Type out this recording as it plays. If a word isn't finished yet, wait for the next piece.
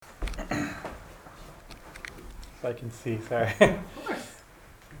So I can see, sorry.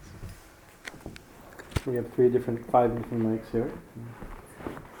 We have 5 different mics here.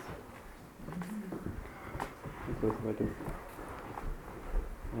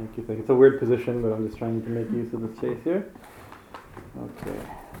 Thank you. It's a weird position, but I'm just trying to make use of the space here. Okay,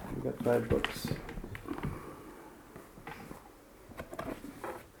 we got 5 books.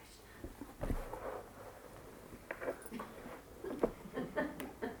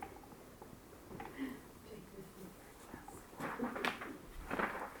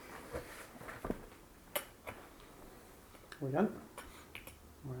 We're done?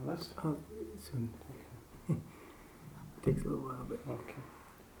 More or less? Soon. Takes a little while, but okay.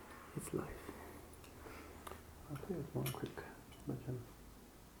 It's life. Okay, one quick bhajan.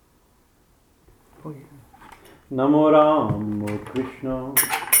 Oh yeah. Namo Rama Krishna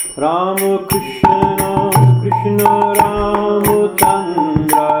Rama Krishna Krishna Rama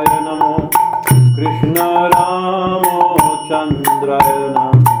Chandraya Namo Krishna Rama Chandraya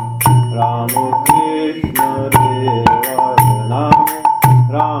Namo Rama Krishna Devaya Namo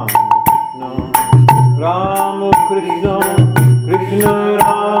Rama Krishna Krishna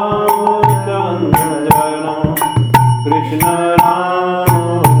Rama Chandraya Namo Krishna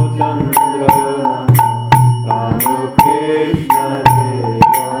Rama Chandraya Namo Krishna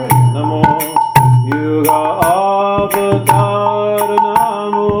Devaya Namo Yuga Avatar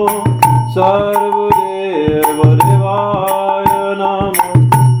Namo Sarvadeva Devaya Namo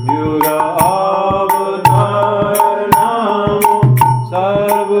Yuga Avatar Namo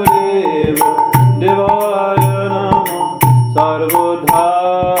Sarvadeva Devaya Namo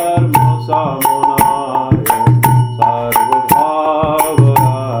Sarvadharma Samanaya Sarvabhava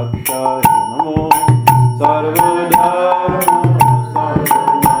Rakshaya Namo Sarvadharma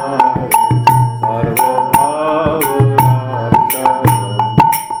Samanaya Sarvabhava Rakshaya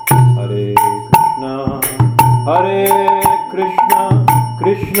Hare Krishna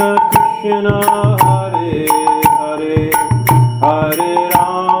Krishna Krishna Hare Hare Hare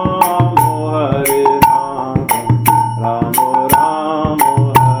Rama Rama Rama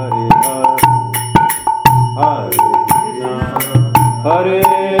Hare Hare Hare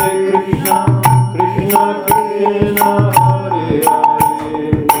Krishna Krishna Krishna Hare Hare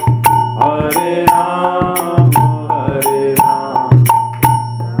Hare Rama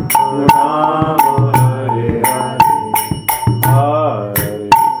Rama Hare Hare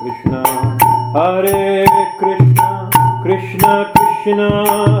Hare Krishna Krishna Krishna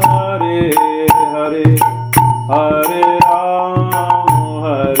Hare Hare Hare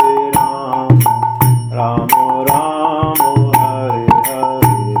Rama Rama Rama Hare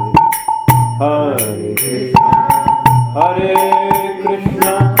Hare Hare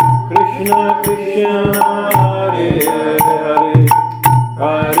Krishna Krishna Krishna Hare Hare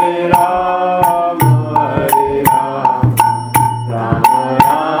Hare Rama Rama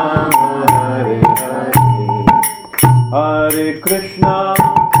Rama Hare Hare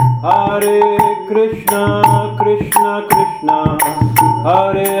Krishna Krishna Krishna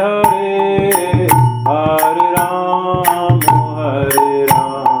Hare Hare Hare Rama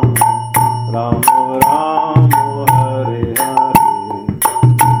Rama Rama Hare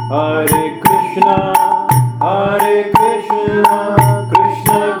Hare Krishna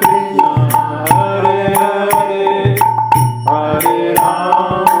Krishna Krishna Hare Hare Hare Rama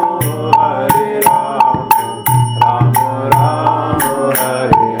Rama Rama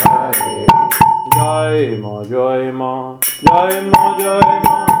Hare Hare Jai Ma Jai Ma Jai Ma Jai Ma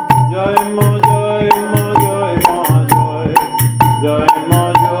Jai Ma Jai Ma Jai Ma Jai Jai Ma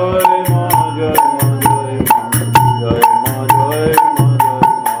Jai Ma Jai Ma Jai Ma Jai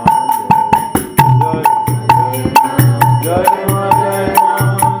Ma Jai Ma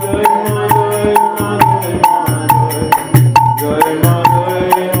Jai Ma Jai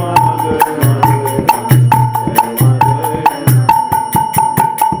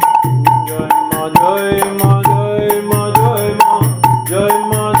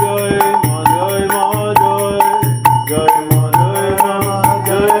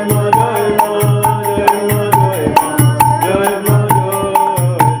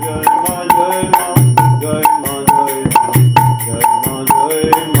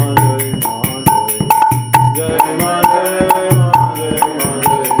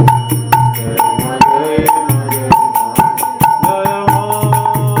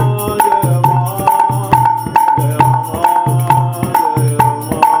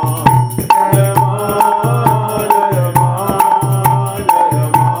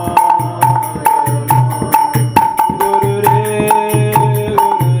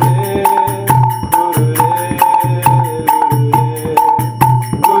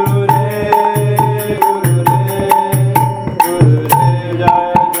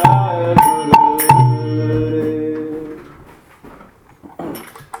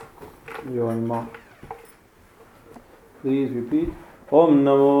Om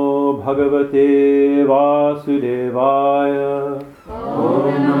Namo Bhagavate Vasudevaya. Om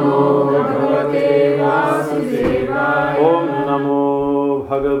Namo Bhagavate Vasudevaya. Om Namo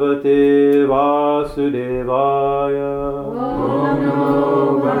Bhagavate Vasudevaya. Om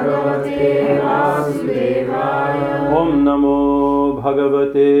Namo Bhagavate Vasudevaya. Om Namo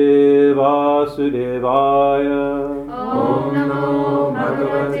Bhagavate Vasudevaya. Om Namo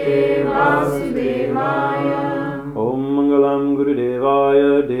Bhagavate Vasudevaya. Om Mangalam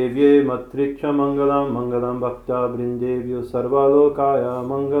Gurudevaya Devye Matriksha Mangalam Mangalam Bhakta Brindevyo Sarvalokaya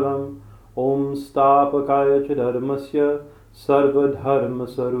Mangalam Om Stapakaya Chadharmasya Sarvadharma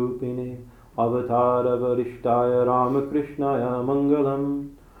Sarupine Avatara Varishtaya Ramakrishnaya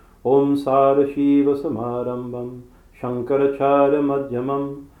Mangalam Om Sarashiva Samarambam Shankaracharya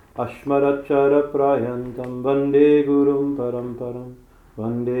Madhyamam Ashmarachara Prayantam Vande Gurum Paramparam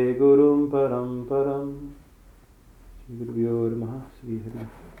Vande Gurum Paramparam.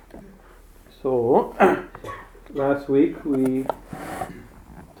 So, last week we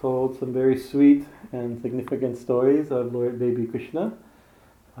told some very sweet and significant stories of Lord Baby Krishna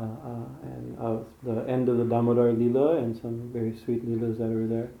and of the end of the Damodar Leela and some very sweet Leelas that were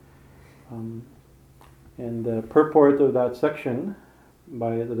there. And the purport of that section,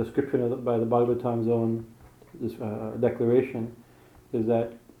 by the description by the Bhagavatam's own declaration, is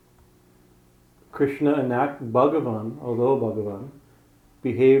that Krishna and Bhagavan, although Bhagavan,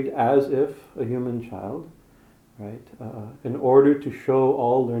 behaved as if a human child, right, in order to show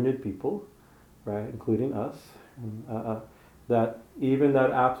all learned people, right, including us, that even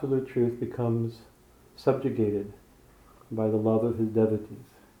that absolute truth becomes subjugated by the love of his devotees.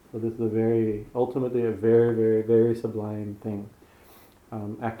 So this is ultimately a very, very, very sublime thing.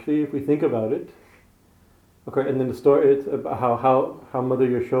 Actually, if we think about it, okay, and then the story, it's about how Mother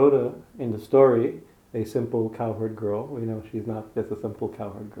Yashoda, in the story, a simple cowherd girl, we know she's not just a simple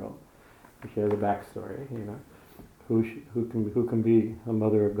cowherd girl. We share the backstory, who can be a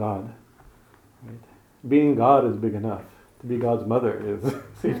mother of God. Right? Being God is big enough. To be God's mother is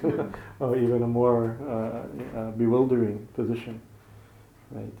even a more bewildering position,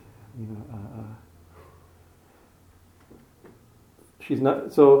 right? She's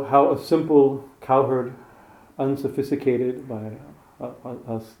not. So how a simple cowherd, unsophisticated by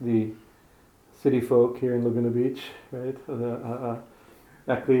us, the city folk here in Laguna Beach, right?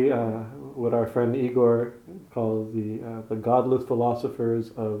 Actually, what our friend Igor calls the godless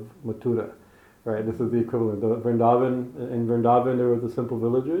philosophers of Mathura, right? This is the equivalent. In Vrindavan there were the simple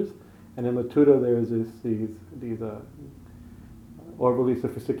villagers, and in Mathura there was these overly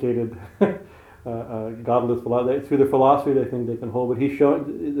sophisticated godless philosophers. Through their philosophy they think they can hold, but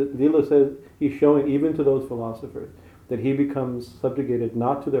Leela says he's showing even to those philosophers that he becomes subjugated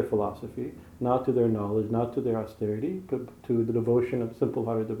not to their philosophy, not to their knowledge, not to their austerity, but to the devotion of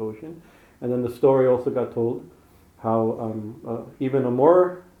simple-hearted devotion. And then the story also got told how even a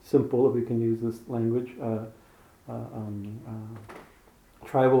more simple, if we can use this language,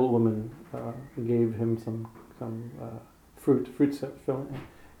 tribal woman gave him some fruit filling,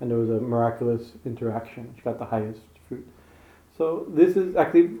 and there was a miraculous interaction. She got the highest fruit. So this is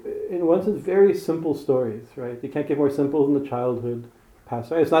actually, in one sense, very simple stories, right? You can't get more simple than the childhood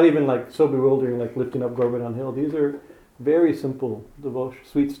pastime. It's not even like so bewildering like lifting up Govardhan Hill. These are very simple,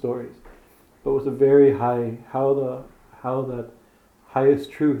 sweet stories, but with a very high, how that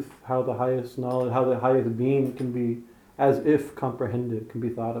highest truth, how the highest knowledge, how the highest being can be, as if comprehended, can be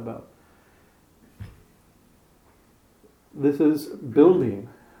thought about. This is building.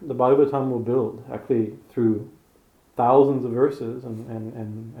 The Bhagavatam will build, actually, through thousands of verses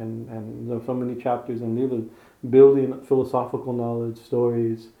and so many chapters in Leela, building philosophical knowledge,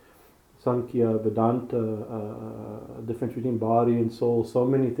 stories, Sankhya, Vedanta, difference between body and soul. So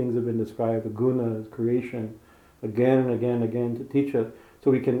many things have been described, the gunas, creation, again and again and again to teach us.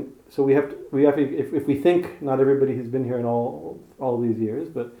 So we have to, if we think, not everybody has been here in all these years,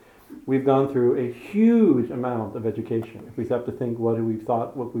 but we've gone through a huge amount of education. If we have to think what we've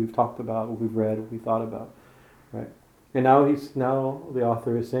thought, what we've talked about, what we've read, what we thought about, right? And now the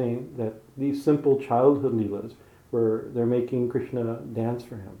author is saying that these simple childhood leelas, where they're making Krishna dance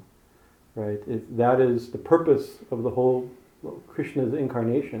for him, right? That is the purpose of the whole Krishna's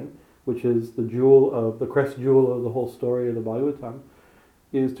incarnation, which is the crest jewel of the whole story of the Bhagavatam,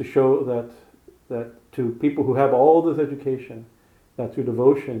 is to show that to people who have all this education, that through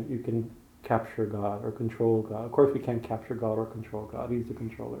devotion you can capture God or control God. Of course we can't capture God or control God. He's the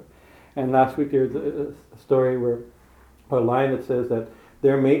controller. And last week there's a story or a line that says that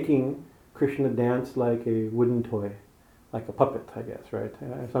they're making Krishna dance like a wooden toy, like a puppet, I guess, right?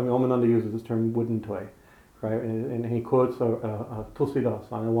 Swami Omananda uses this term, wooden toy, right? And he quotes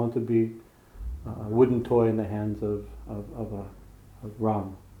Tulsidas, I want to be a wooden toy in the hands of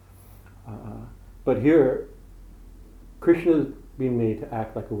Ram. But here, Krishna is being made to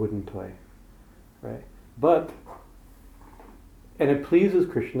act like a wooden toy, right? And it pleases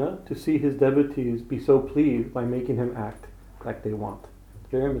Krishna to see his devotees be so pleased by making him act like they want. It's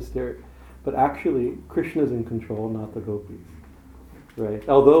very mysterious. But actually, Krishna is in control, not the gopis, right?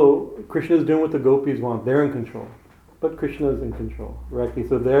 Although Krishna is doing what the gopis want, they're in control. But Krishna is in control, right?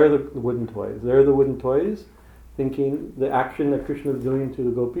 So they're the wooden toys. They're the wooden toys, thinking the action that Krishna is doing to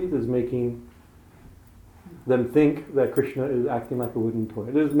the gopis is making them think that Krishna is acting like a wooden toy.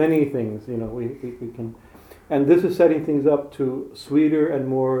 There's many things, we can... And this is setting things up to sweeter and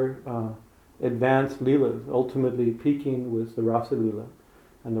more advanced leelas, ultimately peaking with the Rasa Leela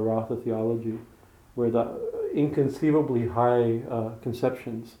and the Ratha theology, where the inconceivably high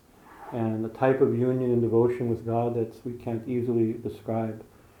conceptions and the type of union and devotion with God that we can't easily describe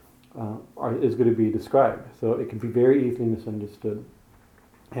is going to be described. So it can be very easily misunderstood.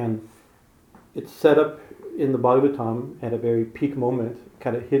 And it's set up in the Bhagavatam at a very peak moment,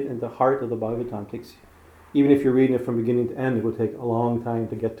 kind of hit in the heart of the Bhagavatam. Even if you're reading it from beginning to end, it will take a long time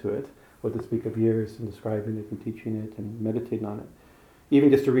to get to it, or to speak of years and describing it and teaching it and meditating on it. Even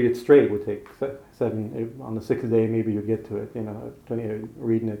just to read it straight would take 7, on the 6th day maybe you'll get to it,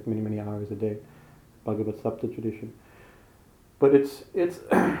 reading it many, many hours a day, Bhagavad Sapta tradition. But it's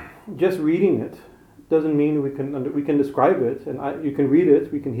just reading it doesn't mean we can describe it, and you can read it,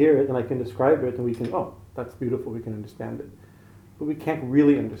 we can hear it, and I can describe it, and we can, oh, that's beautiful, we can understand it. But we can't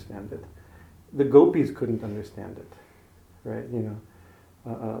really understand it. The gopis couldn't understand it, right?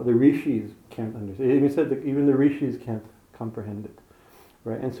 The rishis can't understand it. It even said that even the rishis can't comprehend it,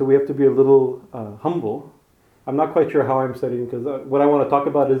 right? And so we have to be a little humble. I'm not quite sure how I'm studying, because what I want to talk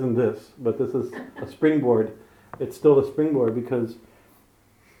about isn't this, but this is a springboard. It's still a springboard, because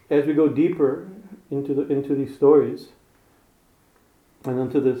as we go deeper into these stories and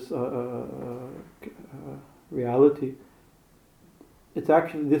into this reality, it's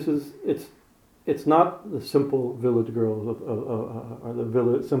actually it's not the simple village girls or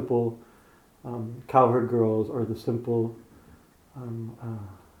the simple cowherd girls or the simple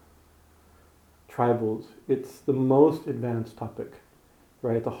tribals. It's the most advanced topic,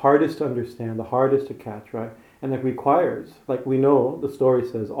 right? The hardest to understand, the hardest to catch, right? And it requires, like we know, the story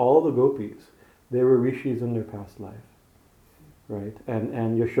says, all the gopis, they were rishis in their past life, right?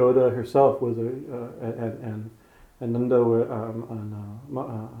 And Yashoda herself was and Nanda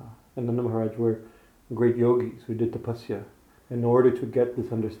and Nanda Maharaj were great yogis who did tapasya in order to get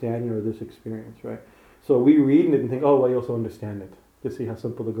this understanding or this experience, right? So we read it and think, oh, well, you also understand it. To see how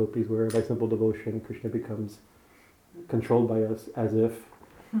simple the gopis were. By simple devotion, Krishna becomes controlled by us as if,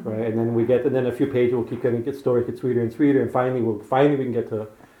 right? And then a few pages will keep getting, story gets sweeter and sweeter, and finally we can get to,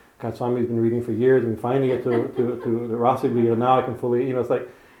 God, Swami's been reading for years, and we finally get to the Rasa Leela. Now I can fully, it's like,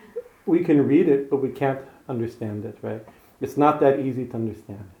 we can read it, but we can't understand it, right? It's not that easy to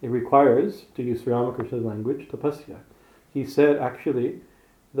understand. It requires, to use Sri Ramakrishna's language, tapasya. He said actually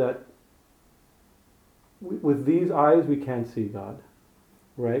that with these eyes we can't see God,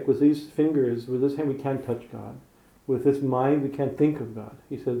 right? With these fingers, with this hand we can't touch God. With this mind we can't think of God.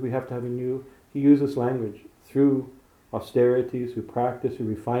 He says we have to have he uses language through austerity, through practice, through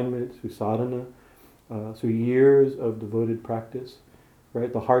refinement, through sadhana, through years of devoted practice,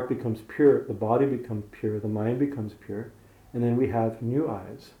 right? The heart becomes pure, the body becomes pure, the mind becomes pure, and then we have new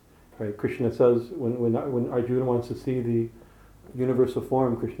eyes, right? Krishna says, when Arjuna wants to see the universal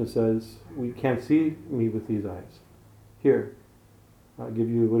form, Krishna says, we can't see me with these eyes. Here, I'll give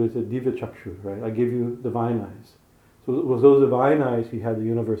you, Divya Chakshu, right? I give you divine eyes. So with those divine eyes, he had the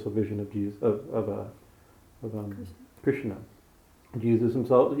universal vision of Jesus, of Krishna. Jesus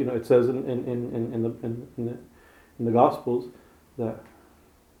himself, it says in the Gospels that,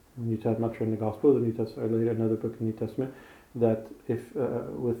 I'm not sure in the Gospels, the New Testament, or later another book in the New Testament, that if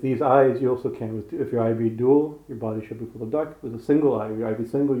with these eyes you also can, if your eye be dual, your body should be full of dark. With a single eye, if your eye be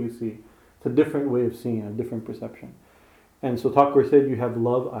single, you see. It's a different way of seeing, a different perception. And so Thakur said you have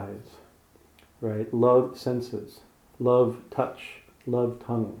love eyes, right? Love senses, love touch, love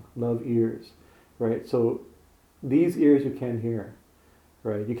tongue, love ears, right? So these ears you can't hear,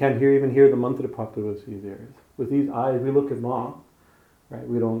 right? You can't even hear the mantra properly with these ears. With these eyes, we look at Ma, right?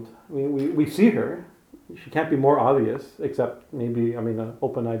 We see her. She can't be more obvious, except maybe, an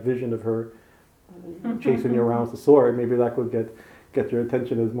open-eyed vision of her chasing you around with a sword. Maybe that would get your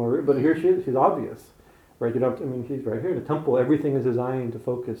attention as more. But here she is. She's obvious, right? She's right here. The temple, everything is designed to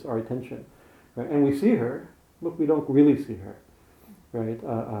focus our attention, right? And we see her, but we don't really see her, right?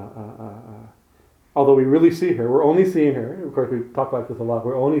 although we really see her, we're only seeing her. Of course, we talk about this a lot.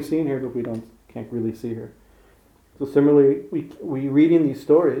 We're only seeing her, but we can't really see her. So similarly, we reading these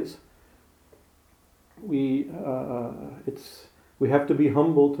stories, we have to be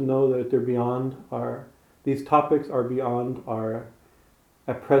humble to know that they're beyond these topics are beyond our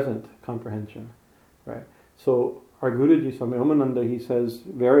at present comprehension, right? So our Guruji, Swami Omananda, he says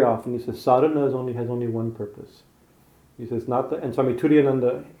very often, he says sadhana has only one purpose. He says and Swami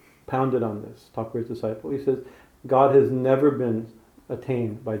Turiyananda pounded on this, Thakur's disciple. He says God has never been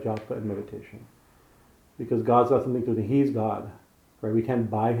attained by japa and meditation, because God's not something to do. He's God, right? We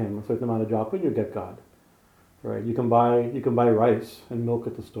can't buy him a certain amount of japa and you get God, right? You can buy rice and milk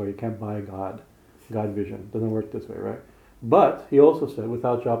at the store. You can't buy God vision. It doesn't work this way, right? But he also said,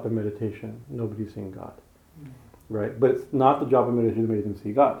 without japa and meditation, nobody's seen God, right? But it's not the japa and meditation that made them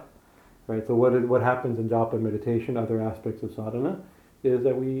see God, right? So what happens in japa and meditation, other aspects of sadhana, is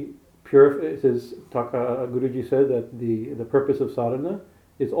that we purify. It says, Guruji said that the purpose of sadhana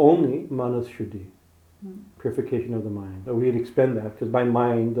is only manas shuddhi, purification of the mind. That we'd expend that, because by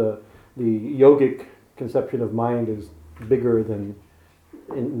mind, the yogic conception of mind is bigger than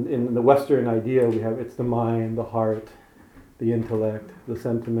in the Western idea. It's the mind, the heart, the intellect, the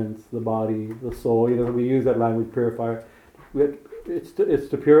sentiments, the body, the soul. We use that language, purifier. It's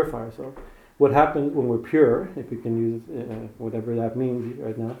to purify ourselves. What happens when we're pure, if we can use whatever that means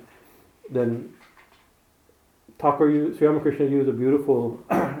right now, then Sri Ramakrishna used a beautiful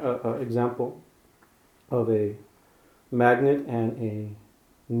example of a magnet and a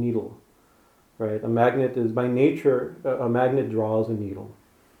needle. Right? A magnet is, by nature, a magnet draws a needle.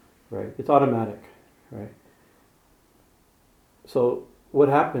 Right? It's automatic. Right? So what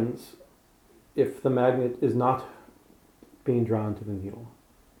happens if the magnet is not being drawn to the needle?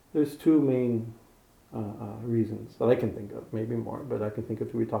 There's two main reasons that I can think of, maybe more, but I can think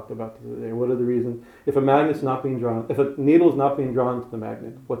of two we talked about today. What are the reasons? If a magnet's not being drawn, if a needle's not being drawn to the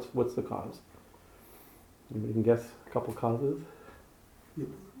magnet, what's the cause? Anybody can guess a couple causes?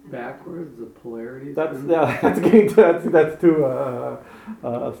 Backwards, the polarity. That's too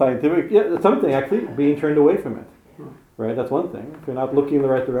scientific. Yeah, it's something actually being turned away from it. Right, that's one thing. If you're not looking in the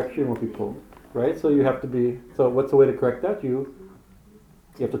right direction, you won't be pulled. Right, so you have to be. So what's the way to correct that? You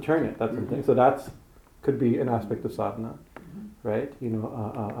have to turn it. That's something. So could be an aspect of sadhana. Right,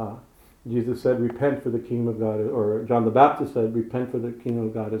 Jesus said, "Repent, for the kingdom of God," or John the Baptist said, "Repent, for the kingdom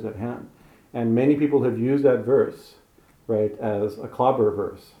of God is at hand." And many people have used that verse, right, as a clobber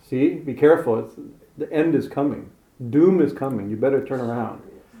verse. See, be careful. The end is coming. Doom is coming. You better turn around.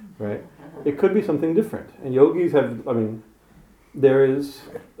 Right? It could be something different. And yogis have, there is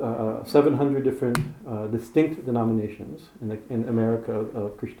 700 different distinct denominations in America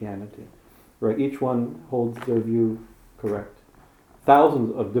of Christianity. Right? Each one holds their view correct.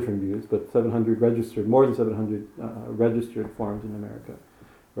 Thousands of different views, but 700 registered, more than 700 registered forms in America.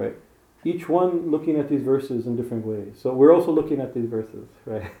 Right? Each one looking at these verses in different ways. So we're also looking at these verses,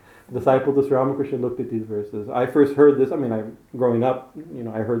 right? Disciples of Sri Ramakrishna looked at these verses. I first heard this, growing up,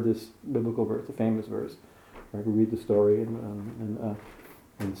 I heard this biblical verse, a famous verse. I could read the story and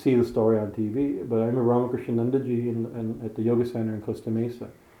see the story on TV. But I remember Ramakrishna Nandaji at the Yoga Center in Costa Mesa.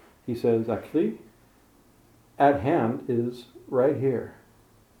 He says, actually, at hand is right here.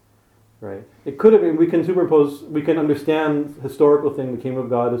 Right? It could have been, we can understand historical thing, the kingdom of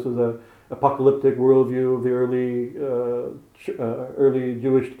God. This was a apocalyptic worldview of the early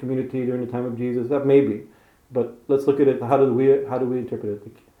Jewish community during the time of Jesus. That may be, but let's look at it. How do we interpret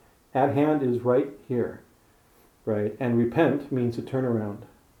it? At hand is right here, right? And repent means to turn around,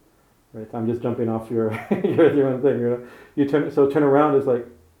 right? I'm just jumping off your own thing. Turn around is like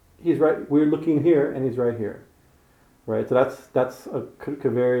he's right. We're looking here, and he's right here, right? So that's a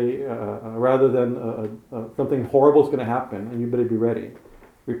very rather than something horrible is going to happen, and you better be ready.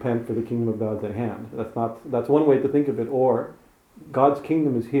 Repent, for the kingdom of God's at hand. That's one way to think of it. Or God's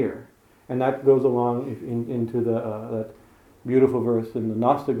kingdom is here, and that goes along into that beautiful verse in the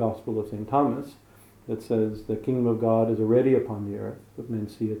Gnostic Gospel of St. Thomas that says the kingdom of God is already upon the earth, but men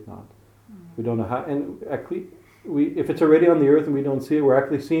see it not. We don't know how. And actually, if it's already on the earth and we don't see it, we're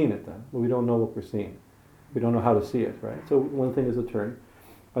actually seeing it then, but we don't know what we're seeing. We don't know how to see it, right? So one thing is a turn.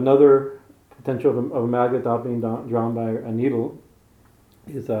 Another potential of a magnet not being drawn by a needle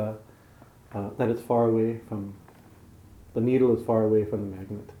is that it's far away from, the needle is far away from the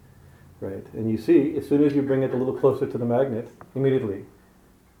magnet, right? And you see, as soon as you bring it a little closer to the magnet, immediately,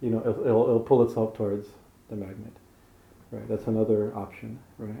 it'll pull itself towards the magnet, right? That's another option,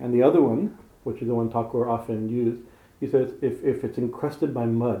 right? And the other one, which is the one Thakur often used, he says if it's encrusted by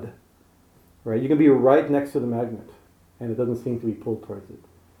mud, right? You can be right next to the magnet, and it doesn't seem to be pulled towards it,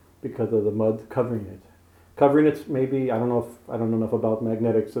 because of the mud covering it. Covering it, maybe, I don't know enough about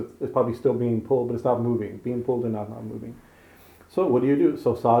magnetics. It's probably still being pulled, but it's not moving. Being pulled and not moving. So what do you do?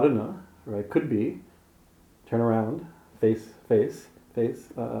 So sadhana, right, could be turn around, face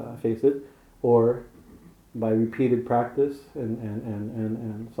it, or by repeated practice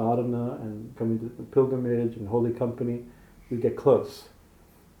and sadhana and coming to the pilgrimage and holy company, we get close,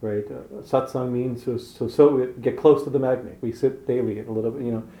 right? Satsang means so we get close to the magnet. We sit daily a little bit,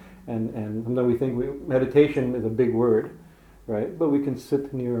 and sometimes we think meditation is a big word, right? But we can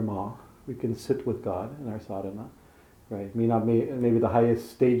sit near Ma. We can sit with God in our sadhana, right? Maybe the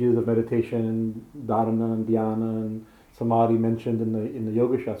highest stages of meditation, dharana and dhyana and samadhi mentioned in the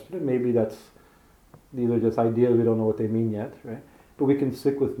Yoga Shastra. Maybe these are just ideas, we don't know what they mean yet, right? But we can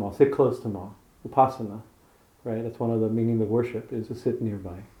sit with Ma, sit close to Ma, upasana, right? That's one of the meaning of worship, is to sit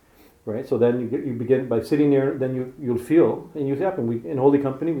nearby, right? So then you begin by sitting near, then you'll feel, and you happen, in holy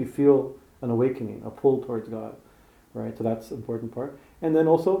company we feel an awakening, a pull towards God, right? So that's the important part. And then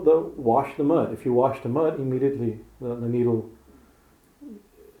also wash the mud. If you wash the mud, immediately the needle,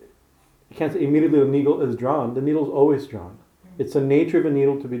 you can't say immediately the needle is drawn. The needle is always drawn. It's the nature of a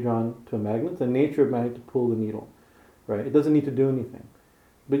needle to be drawn to a magnet. The nature of a magnet to pull the needle, right? It doesn't need to do anything,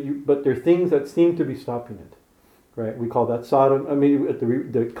 but there are things that seem to be stopping it, right? We call that sadhana. I mean,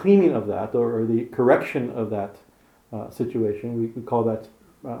 the cleaning of that or the correction of that situation. We call that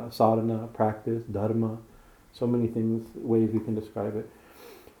sadhana, practice, dharma. So many things, ways we can describe it.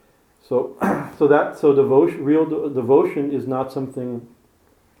 So real devotion is not something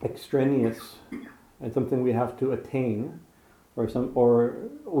extraneous and something we have to attain.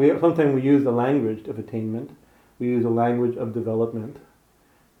 Sometimes we use the language of attainment, we use the language of development,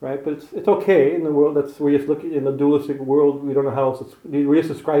 right? But it's okay in the world. We're just looking in the dualistic world. We don't know how else. We're just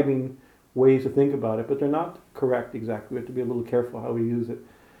describing ways to think about it, but they're not correct exactly. We have to be a little careful how we use it.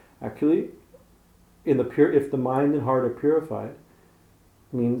 Actually, if the mind and heart are purified,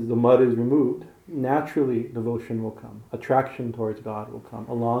 means the mud is removed. Naturally, devotion will come. Attraction towards God will come.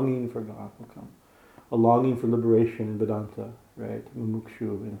 A longing for God will come. A longing for liberation in Vedanta, right?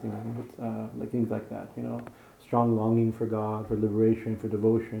 Mumukshu and things like that. Strong longing for God, for liberation, for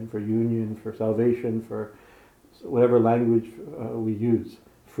devotion, for union, for salvation, for whatever language we use,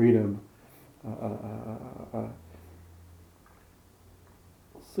 freedom.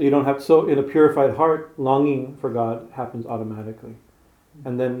 So you don't have. So in a purified heart, longing for God happens automatically,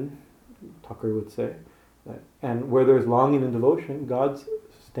 and then Tucker would say that. And where there's longing and devotion, God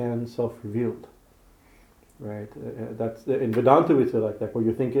stands self-revealed. Right, that's in Vedanta we say like that. Where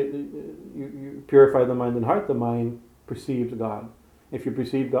you think you purify the mind and heart, the mind perceives God. If you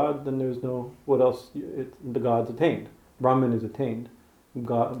perceive God, then there's no what else. The God's attained. Brahman is attained.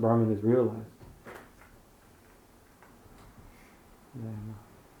 Brahman is realized.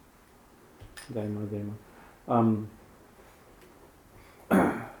 Daima.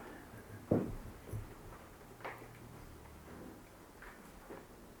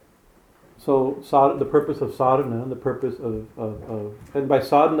 So the purpose of sadhana, the purpose of and by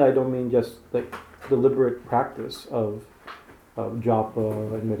sadhana I don't mean just like deliberate practice of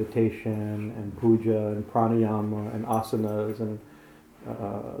japa and meditation and puja and pranayama and asanas and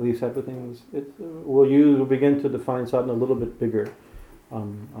these type of things. We'll begin to define sadhana a little bit bigger,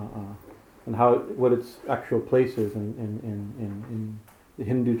 and what its actual place is in the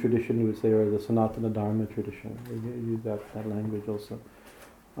Hindu tradition, you would say, or the Sanatana Dharma tradition. We use that language also.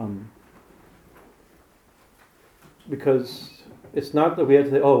 Because it's not that we have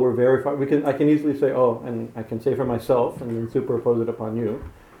to say, oh, we're very far. I can easily say, oh, and I can say for myself and then superimpose it upon you.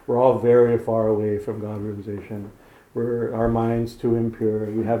 We're all very far away from God realization. Our mind's too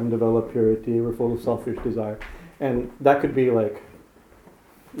impure. We haven't developed purity. We're full of selfish desire. And that could be like,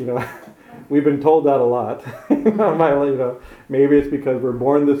 we've been told that a lot. Maybe it's because we're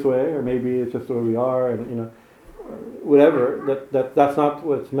born this way, or maybe it's just where we are, and whatever. That's not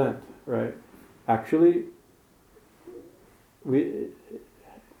what it's meant, right? Actually, one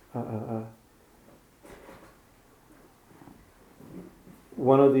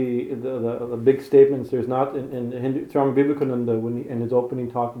of the big statements, there's not in Hindu, Swami Vivekananda, in his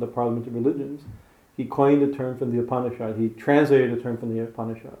opening talk of the Parliament of Religions, he coined a term from the Upanishad. He translated a term from the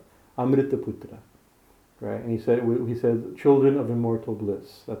Upanishad, Amrita Putra, right? And he said, children of immortal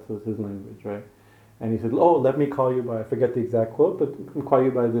bliss. That's his language, right? And he said, oh, let me call you by, I forget the exact quote, but I'll call you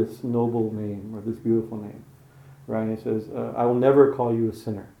by this noble name or this beautiful name. Right? And he says, I will never call you a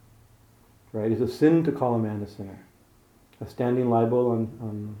sinner. Right? It's a sin to call a man a sinner. A standing libel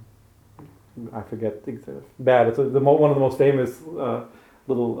on I forget, it's bad. It's one of the most famous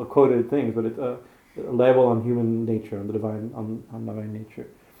little quoted things, but it's a libel on human nature, on the divine, on divine nature.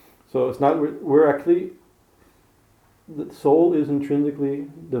 So it's not, we're actually, the soul is intrinsically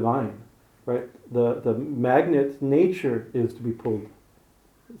divine, right? The magnet's nature is to be pulled.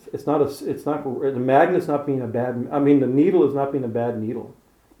 It's not, the magnet's not being a bad, I mean the needle is not being a bad needle.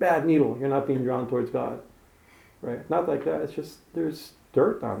 Bad needle, you're not being drawn towards God. Right? Not like that, it's just, there's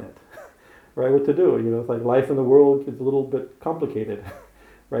dirt on it. Right? What to do? It's like life in the world is a little bit complicated.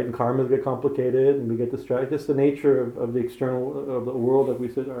 Right? And karmas get complicated and we get distracted. Just the nature of the external, of the world that we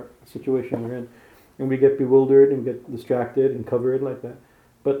sit, our situation we're in. And we get bewildered and get distracted and covered like that.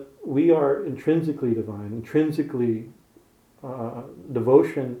 But we are intrinsically divine. Intrinsically,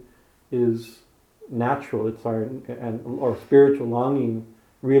 devotion is natural. It's our spiritual longing.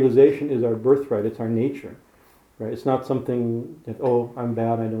 Realization is our birthright. It's our nature. Right? It's not something that, oh, I'm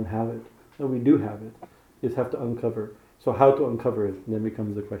bad, I don't have it. No, we do have it. You just have to uncover. So how to uncover it then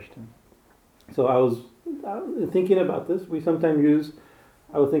becomes the question. So I was thinking about this.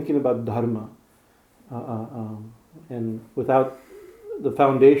 I was thinking about dharma. And without the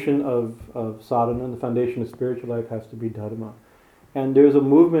foundation of sadhana, the foundation of spiritual life has to be dharma. And there's a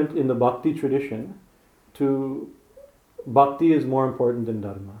movement in the bhakti tradition bhakti is more important than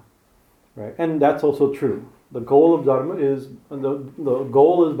dharma. Right? And that's also true. The goal of dharma is, the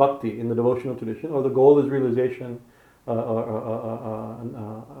goal is bhakti in the devotional tradition, or the goal is realization,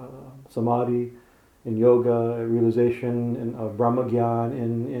 samadhi in yoga, realization of Brahma Gyan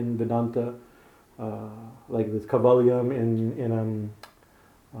in Vedanta, like this Kavalyam in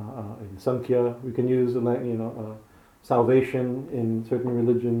Sankhya. We can use salvation in certain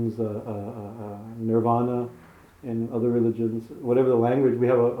religions, nirvana in other religions. Whatever the language, we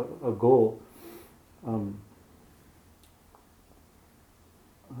have a goal.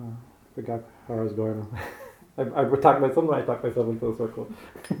 Forgot how I was going. I talked myself into a circle.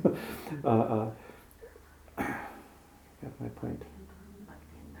 Got my point.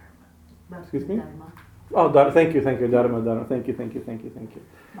 Excuse me? Oh, thank you, Dharma. Thank you.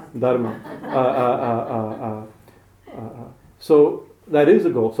 Dharma. So that is the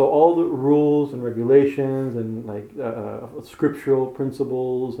goal. So all the rules and regulations and scriptural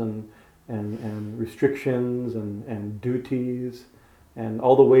principles and restrictions and duties and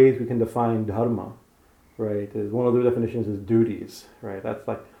all the ways we can define dharma, right? One of the definitions is duties, right? That's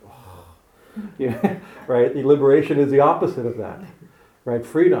like, yeah, right? The liberation is the opposite of that, right?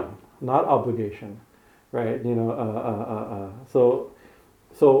 Freedom, not obligation, right? So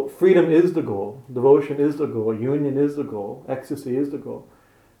freedom is the goal, devotion is the goal, union is the goal, ecstasy is the goal.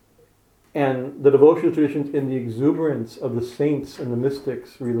 And the devotional traditions, in the exuberance of the saints and the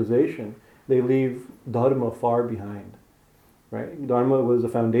mystics' realization, they leave dharma far behind. Right? Dharma was the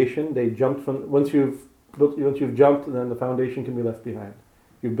foundation. They jumped from, once you've jumped, then the foundation can be left behind.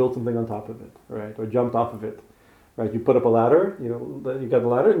 You've built something on top of it, right? Or jumped off of it, right? You put up a ladder, you got the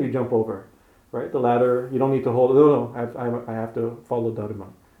ladder and you jump over, right? The ladder, you don't need to hold, I have to follow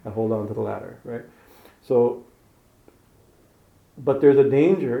dharma. I hold on to the ladder, right? So, but there's a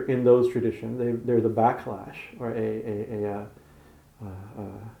danger in those traditions. There's a backlash, or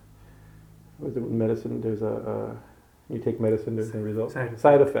what is it with medicine? There's you take medicine, there's no result.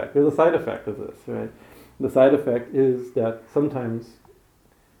 Side effect. There's a side effect of this, right? The side effect is that sometimes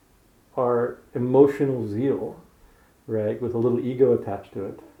our emotional zeal, right, with a little ego attached to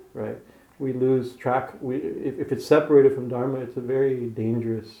it, right, we lose track. If it's separated from dharma, it's a very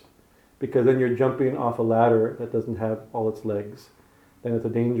dangerous, because then you're jumping off a ladder that doesn't have all its legs. Then it's a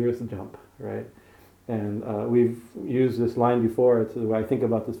dangerous jump, right? And we've used this line before. It's the way I think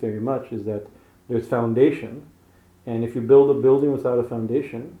about this very much, is that there's foundation. And if you build a building without a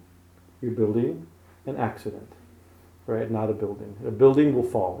foundation, you're building an accident, right? Not a building. A building will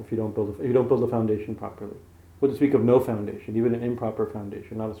fall if you don't build a foundation properly. What to speak of no foundation, even an improper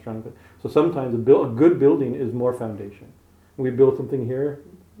foundation, not a strong. So sometimes a good building is more foundation. When we build something here,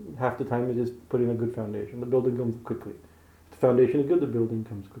 half the time we just put in a good foundation. The building comes quickly. If the foundation is good, the building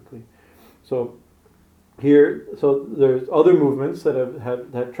comes quickly. So there's other movements that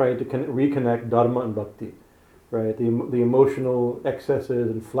have tried to reconnect dharma and bhakti. Right, the emotional excesses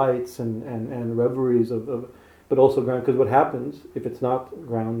and flights and reveries but also ground. Because what happens if it's not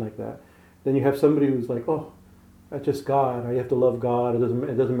ground like that? Then you have somebody who's like, oh, that's just God. I have to love God. It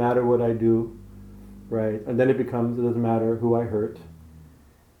doesn't matter what I do, right? And then it doesn't matter who I hurt.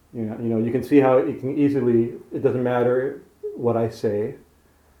 You can see how it doesn't matter what I say,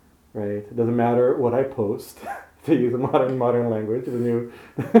 right? It doesn't matter what I post. To use a modern language, the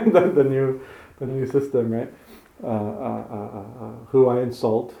new system, right? Who I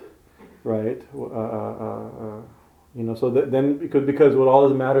insult, right? So then because what all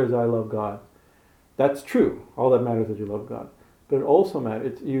that matters is I love God. That's true. All that matters is you love God. but it also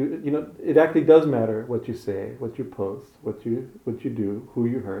matters. It actually does matter what you say, what you post, what you do, who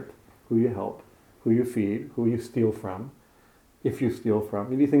you hurt, who you help, who you feed, who you steal from, if you steal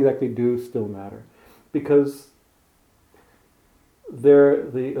from. These things actually do still matter, because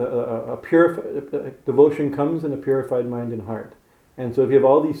devotion comes in a purified mind and heart. And so if you have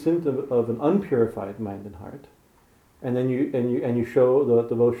all these symptoms of an unpurified mind and heart, and then you show the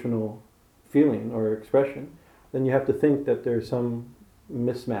devotional feeling or expression, then you have to think that there's some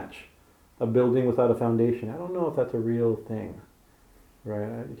mismatch, a building without a foundation. I don't know if that's a real thing,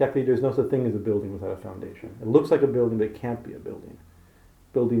 right? Actually, there's no such thing as a building without a foundation. It looks like a building, but it can't be a building.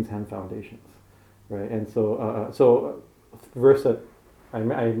 Buildings have foundations, right? And so verse that I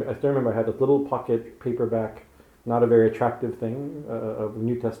still remember, I had this little pocket paperback, not a very attractive thing, of the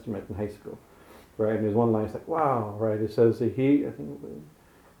New Testament in high school, right? And there's one line, it's like, wow, right? It says that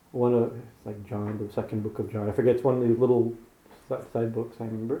it's like John, the second book of John. I forget, it's one of these little side books, I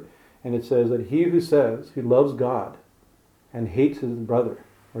remember. And it says that he who says he loves God and hates his brother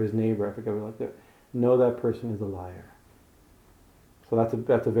or his neighbor, I forget what like that, know that person is a liar. So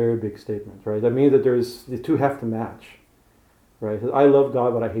that's a very big statement, right? That means that the two have to match, right? It says, I love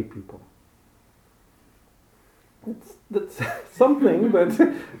God, but I hate people. That's something, but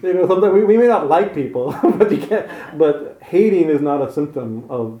something we may not like people, but you can't. But hating is not a symptom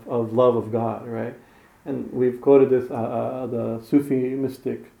of love of God, right? And we've quoted this the Sufi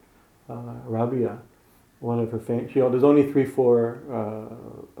mystic Rabia, one of her famous. There's only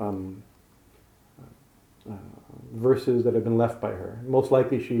 3-4 verses that have been left by her. Most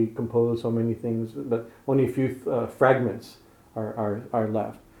likely, she composed so many things, but only a few fragments are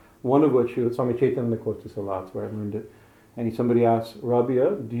left. One of which, Swami Chaitanya quotes this a lot, that's where I learned it. And somebody asks,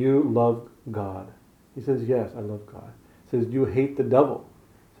 Rabia, do you love God? He says, yes, I love God. He says, do you hate the devil?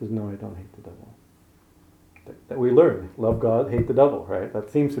 He says, no, I don't hate the devil. That we learn, love God, hate the devil, right? That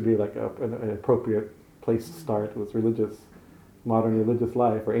seems to be like an appropriate place to start with modern religious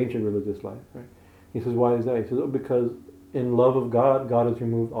life or ancient religious life, right? He says, why is that? He says, because in love of God, God has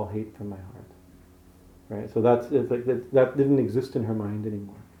removed all hate from my heart, right? So that didn't exist in her mind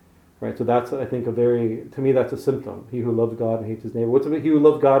anymore. Right, so that's, I think, to me that's a symptom. He who loves God and hates his neighbor. He who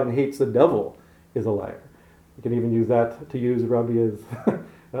loves God and hates the devil is a liar. You can even use that to use Rabia's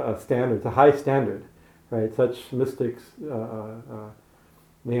standard. It's a high standard, right? Such mystics,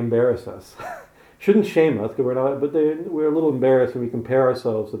 they embarrass us. Shouldn't shame us, because we're a little embarrassed when we compare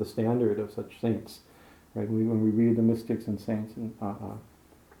ourselves to the standard of such saints, right? When we read the mystics and saints, and so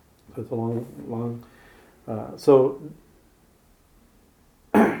it's a long.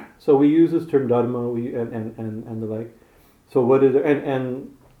 So we use this term dharma, and the like. So what is it?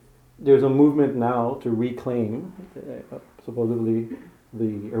 And there's a movement now to reclaim supposedly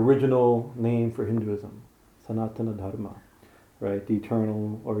the original name for Hinduism, Sanatana Dharma, right? The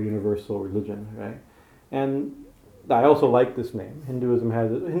eternal or universal religion, right? And I also like this name. Hinduism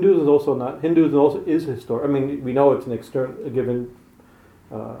also is historic. I mean, we know it's an external given.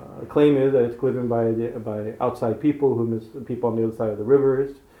 Claim is that it's given by outside people people on the other side of the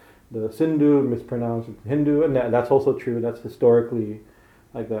rivers. The Sindhu mispronounced Hindu, and that's also true. That's historically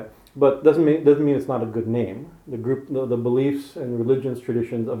like that. But doesn't mean it's not a good name. The beliefs and religions,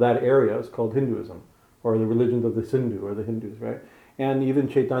 traditions of that area is called Hinduism, or the religions of the Sindhu, or the Hindus, right? And even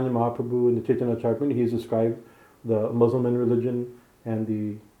Chaitanya Mahaprabhu in the Chaitanya Charitamrita, he's described the Muslim religion and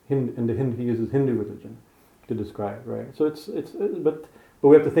he uses Hindu religion to describe, right? So but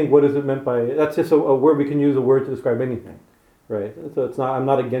we have to think, what is it meant by? That's just a word. We can use a word to describe anything. Right, so it's not. I'm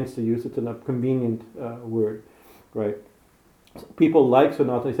not against the use. It's a convenient word, right? People like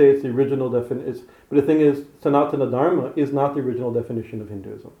Sanatana. They say it's the original definition. But the thing is, Sanatana Dharma is not the original definition of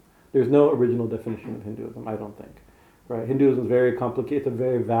Hinduism. There's no original definition of Hinduism, I don't think. Right? Hinduism is very complicated. It's a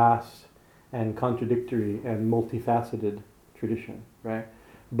very vast and contradictory and multifaceted tradition. Right?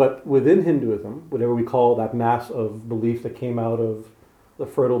 But within Hinduism, whatever we call that mass of beliefs that came out of the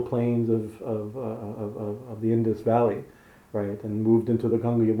fertile plains of the Indus Valley, right, and moved into the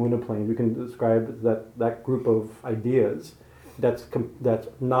Ganga Yamuna plain, we can describe that group of ideas that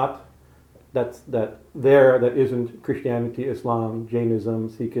isn't Christianity, Islam, Jainism,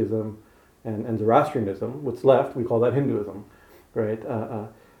 Sikhism, and Zoroastrianism. What's left, we call that Hinduism, right?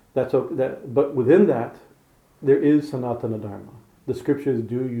 But within that, there is Sanatana Dharma. The scriptures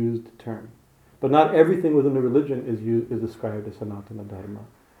do use the term, but not everything within the religion is described as Sanatana Dharma.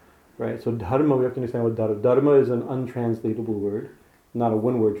 Right, so dharma, we have to understand what dharma. Dharma is an untranslatable word, not a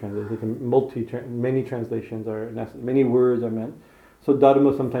one-word translation. Many translations many words are meant. So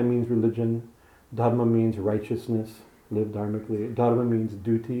dharma sometimes means religion. Dharma means righteousness, live dharmically. Dharma means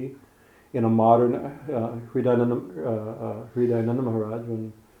duty. in a modern Hridayananda Maharaj,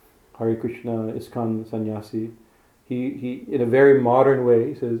 when Hare Krishna ISKCON sannyasi, he in a very modern way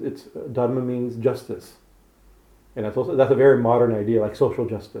he says it's dharma means justice, and that's a very modern idea, like social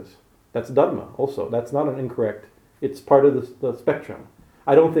justice. That's dharma also. That's not an incorrect. It's part of the spectrum.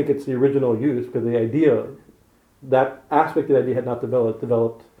 I don't think it's the original use, because the idea, that aspect of the idea had not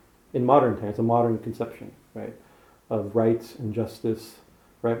developed in modern times. It's a modern conception, right, of rights and justice,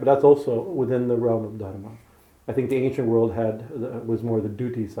 right? But that's also within the realm of dharma. I think the ancient world was more the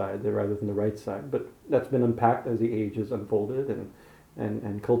duty side rather than the right side. But that's been unpacked as the age has unfolded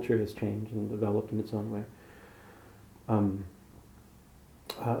and culture has changed and developed in its own way.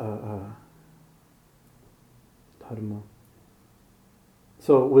 Dharma.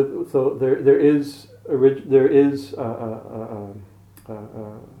 So there is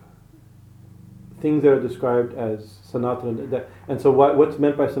things that are described as Sanatana, and so what's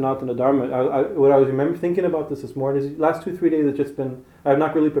meant by Sanatana Dharma? What I was thinking about this morning is the last 2-3 days it's just been, I've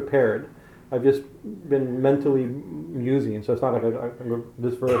not really prepared. I've just been mentally musing. So it's not like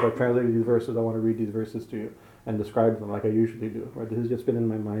this verse, I've translated these verses, I want to read these verses to you and describe them like I usually do. Right? This has just been in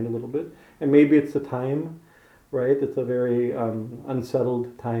my mind a little bit, and maybe it's the time. Right, it's a very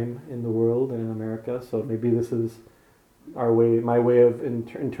unsettled time in the world and in America. So maybe this is my way of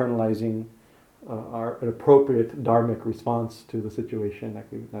internalizing an appropriate dharmic response to the situation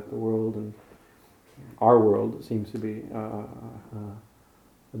that the world and our world seems to be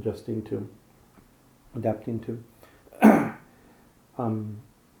adapting to. I don't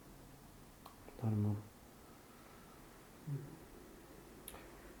know.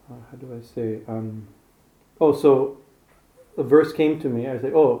 How do I say? So a verse came to me. I say,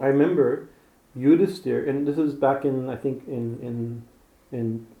 I remember Yudhisthira, and this is back in, I think, in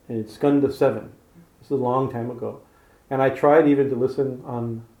Skanda 7. This is a long time ago. And I tried even to listen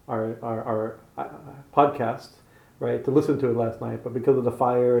on our podcast, right, to listen to it last night. But because of the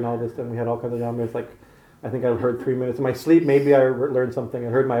fire and all this, and we had all kinds of drama, it's like, I think I heard 3 minutes. In my sleep, maybe I learned something. I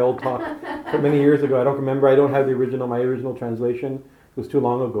heard my old talk from many years ago. I don't remember. I don't have my original translation. It was too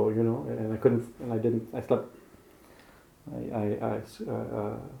long ago, and I couldn't, and I didn't. I slept. I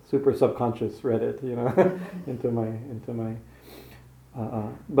super subconscious read it, into my.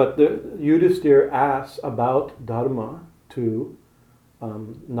 But the Yudhisthira asks about Dharma to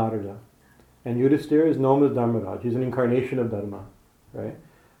Narada, and Yudhisthira is known as Dharmaraj. He's an incarnation of Dharma, right?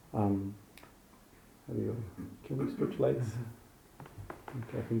 Can we switch lights?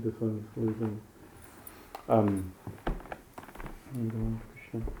 Okay, I think this one is losing.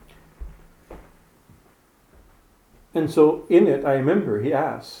 And so in it, I remember he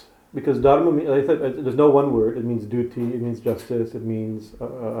asks, because Dharma, I said, there's no one word. It means duty, it means justice, it means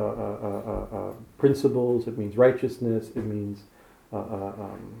principles, it means righteousness, it means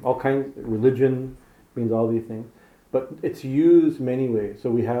all kinds, religion, means all these things. But it's used many ways.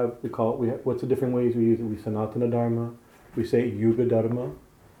 So what's the different ways we use it? We Sanatana Dharma, we say Yuga Dharma,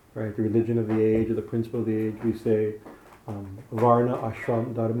 right, the religion of the age or the principle of the age. We say Varna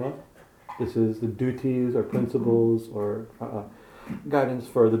Ashram Dharma. This is the duties or principles or guidance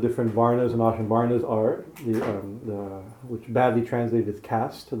for the different Varnas and Ashram. Varnas are which badly translated is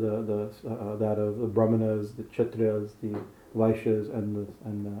caste, that of the Brahmanas, the Kshatriyas, the Vaishyas, and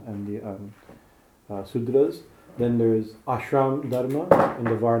the Sudras. Then there's Ashram Dharma in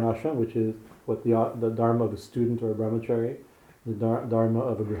the Varna Ashram, which is what the Dharma of a student or a brahmachari, the Dharma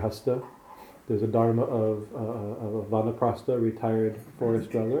of a grihastha. There's a Dharma of a Vanaprastha, retired forest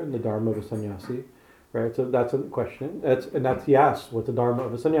dweller, and the Dharma of a sannyasi, right? So that's a question. That's he asks, what's the Dharma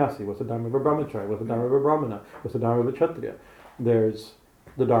of a sannyasi? What's the Dharma of a brahmachari? What's the Dharma of a brahmana? What's the Dharma of a kshatriya? There's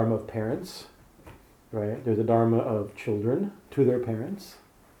the Dharma of parents, right? There's a Dharma of children to their parents.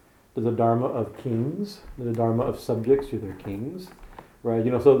 There's a Dharma of kings. There's a Dharma of subjects to their kings, right?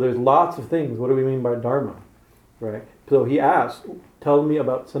 So there's lots of things. What do we mean by Dharma, right? So he asks, tell me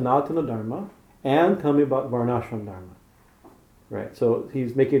about Sanatana Dharma and tell me about Varnashram Dharma, right? So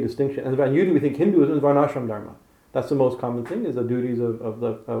he's making a distinction. And usually we think Hinduism is Varnashram Dharma. That's the most common thing, is the duties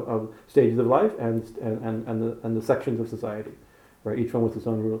of stages of life and the sections of society, right? Each one with its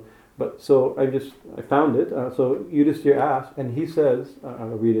own rule. But so I found it. So Yudhisthira asked, and he says,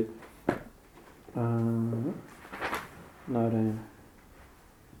 I'll read it.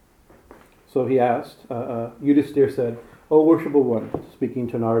 So he asked, Yudhisthira said, O worshipful one, speaking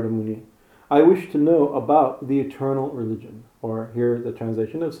to Narada Muni, I wish to know about the eternal religion, or here the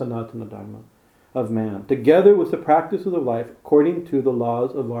translation of Sanatana Dharma, of man, together with the practices of life according to the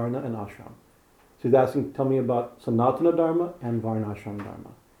laws of Varna and Ashram. So he's asking, tell me about Sanatana Dharma and Varnashram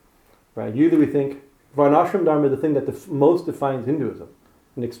Dharma. Right? Usually we think Varnashram Dharma is the thing that most defines Hinduism.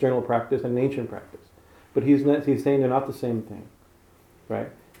 an external practice and an ancient practice. But he's saying they're not the same thing, right?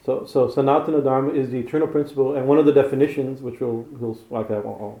 So Sanatana Dharma is the eternal principle, and one of the definitions, which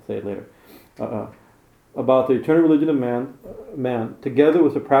I'll say it later, about the eternal religion of man, together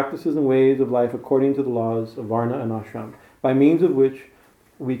with the practices and ways of life according to the laws of Varna and Ashram, by means of which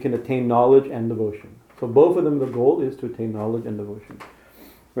we can attain knowledge and devotion. So both of them, the goal is to attain knowledge and devotion.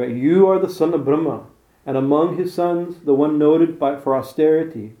 Right? You are the son of Brahma, and among his sons, the one noted for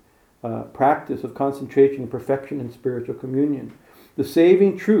austerity, practice of concentration, perfection, and spiritual communion. The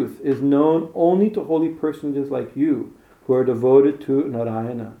saving truth is known only to holy personages like you, who are devoted to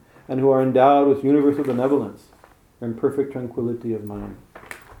Narayana, and who are endowed with universal benevolence and perfect tranquility of mind.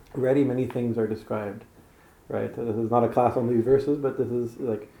 Already many things are described, right? This is not a class on these verses, but this is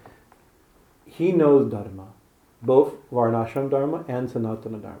like, he knows Dharma, both Varnashram Dharma and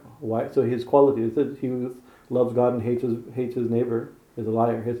Sanatana Dharma. Why? So his quality is that he loves God and hates his neighbor, is a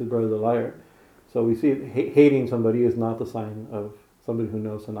liar, hates his brother is a liar. So we see hating somebody is not the sign of somebody who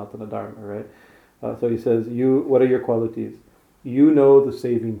knows Sanatana Dharma, right? So he says, what are your qualities? You know the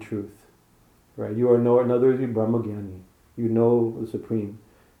saving truth, right? You are in other words, you Brahmagyani. You know the Supreme,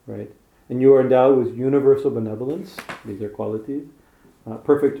 right? And you are endowed with universal benevolence. These are qualities.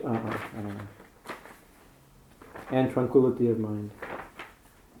 Perfect, and tranquility of mind.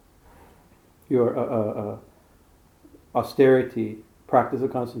 Your austerity, practice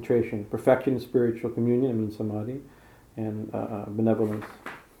of concentration, perfection in spiritual communion, I mean samadhi, and benevolence.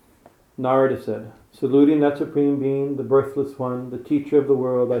 Narada said, saluting that Supreme Being, the birthless one, the teacher of the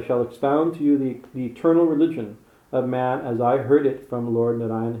world, I shall expound to you the eternal religion of man as I heard it from Lord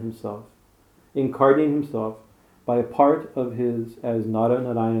Narayana himself, incarnating himself by a part of his as Nara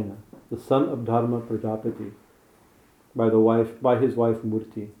Narayana, the son of Dharma Prajapati, by his wife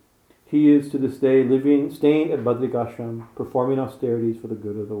Murti. He is to this day staying at Badrikashram, performing austerities for the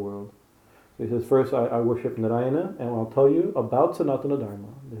good of the world. So he says, first I worship Narayana, and I'll tell you about Sanatana Dharma,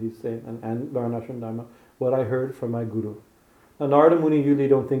 that he's saying, and Varnashram Dharma, what I heard from my guru. Now Narada Muni usually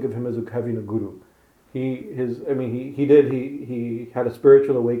don't think of him as having a guru. He had a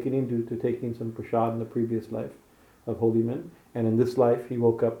spiritual awakening due to taking some prasad in the previous life of holy men, and in this life he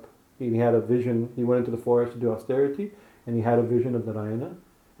woke up, he had a vision, he went into the forest to do austerity, and he had a vision of Narayana.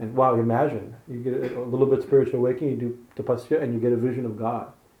 And wow, imagine, you get a little bit spiritual awakening, you do tapasya, and you get a vision of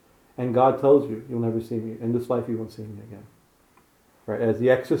God. And God tells you, you'll never see me. In this life, you won't see me again. Right? As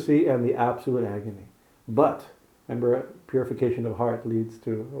the ecstasy and the absolute agony. But, remember, purification of heart leads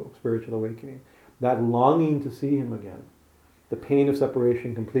to spiritual awakening. That longing to see him again, the pain of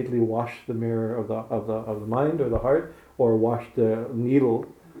separation completely washed the mirror of the mind or the heart, or washed the needle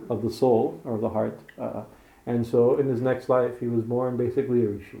of the soul or the heart. And so in his next life, he was born basically a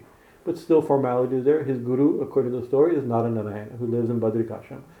rishi. But still formality is there. His guru, according to the story, is Nara Narayana, who lives in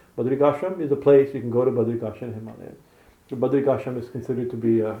Badrikashram. Badrikashram is a place, you can go to Badrikashram in Himalayas. So Badrikashram is considered to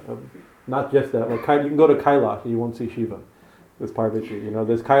be not just that, like you can go to Kailash and you won't see Shiva. There's Parvati,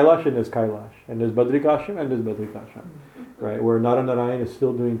 there's Kailash and there's Kailash. And there's Badrikashram and there's Badrikashram. Right, where Nara Narayana is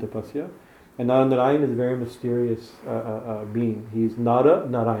still doing tapasya. And Nara Narayana is a very mysterious being. He's Nara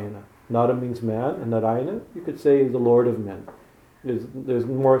Narayana. Nara means man, and Narayana, you could say, is the Lord of men. There's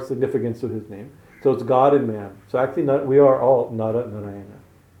more significance to his name. So it's God and man. So actually, we are all Nara Narayana.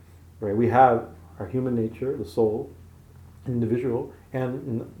 Right? We have our human nature, the soul, individual,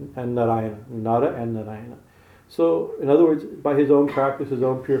 and Narayana, Nara and Narayana. So, in other words, by his own practice, his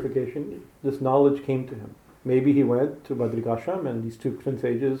own purification, this knowledge came to him. Maybe he went to Badrikashram and these two twin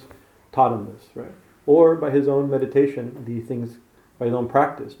sages taught him this, right? Or by his own meditation, these things, by his own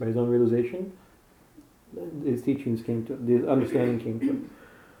practice, by his own realization, these teachings came to him, the understanding came to him.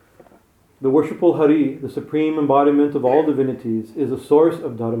 The worshipful Hari, the supreme embodiment of all divinities, is a source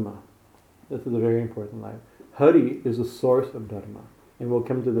of Dharma. This is a very important line. Hari is a source of Dharma. And we'll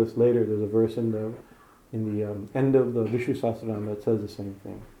come to this later. There's a verse in the end of the Vishnu Sahasranama that says the same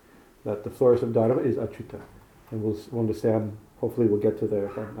thing. That the source of Dharma is Achyuta. And we'll understand, hopefully we'll get to there.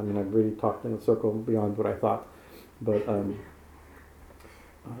 I mean, I've really talked in a circle beyond what I thought. But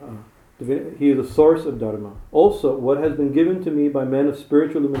he is a source of Dharma. Also, what has been given to me by men of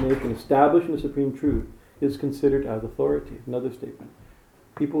spiritual illumination, established in the supreme truth, is considered as authority. Another statement.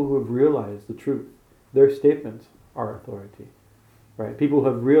 People who have realized the truth, their statements are authority. Right? People who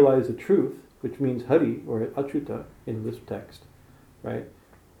have realized the truth, which means Hari or Achyuta in this text, right?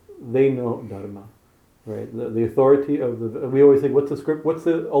 They know Dharma. Right? The authority of we always think, what's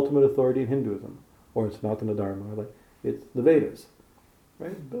the ultimate authority in Hinduism? Or it's Sanatana Dharma, like it's the Vedas.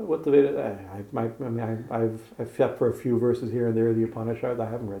 Right? But what the Vedas, I've stepped for a few verses here and there, the Upanishads. I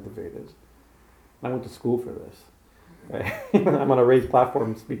haven't read the Vedas. I went to school for this. Right? I'm on a raised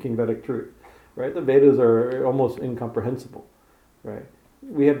platform speaking Vedic truth. Right? The Vedas are almost incomprehensible. Right?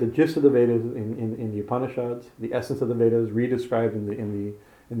 We have the gist of the Vedas in the Upanishads, the essence of the Vedas re-described in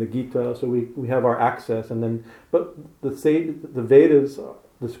the Gita. So we have our access, but the Vedas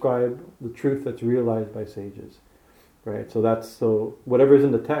describe the truth that's realized by sages. Right? So whatever's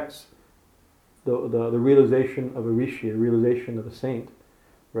in the text, the realization of a rishi, the realization of a saint,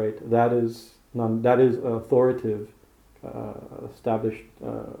 right? That is authoritative, established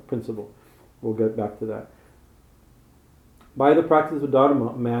principle. We'll get back to that. By the practice of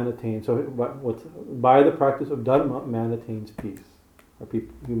dharma, man attains. By the practice of dharma, man attains peace. Or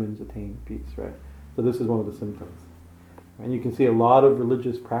humans attain peace, right? So this is one of the symptoms. And you can see a lot of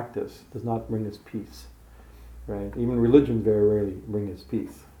religious practice does not bring us peace, right? Even religion very rarely brings us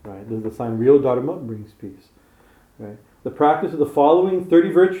peace, right? This is the sign real dharma brings peace, right? The practice of the following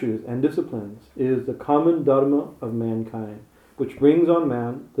 30 virtues and disciplines is the common dharma of mankind, which brings on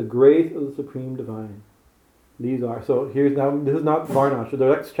man the grace of the Supreme Divine. These are, this is not Varna. So the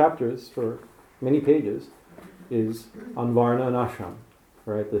next chapters, for many pages, is on Varna and Ashram,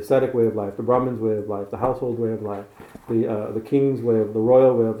 right? The ascetic way of life, the Brahmin's way of life, the household way of life, the king's way of, the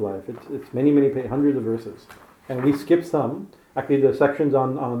royal way of life. It's many hundreds of verses. And we skip some. Actually, the sections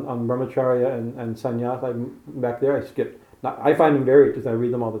on brahmacharya and sannyas, back there, I skipped. I find them varied because I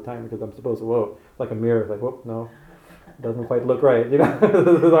read them all the time because I'm supposed to, like a mirror, like, no, it doesn't quite look right. You know,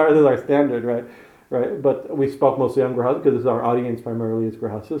 this is our standard, right? Right, but we spoke mostly on Grihastha because our audience primarily is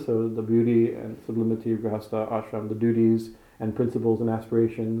Grihastha, so the beauty and sublimity of Grihastha ashram, the duties and principles and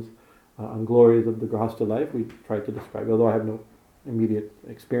aspirations and glories of the Grihastha life, we try to describe. Although I have no immediate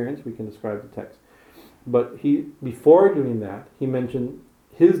experience, we can describe the text. But before doing that, he mentioned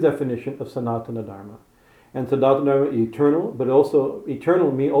his definition of Sanatana Dharma. And Sanatana Dharma is eternal, but also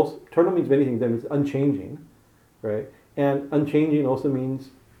eternal means many things. That means unchanging, right? And unchanging also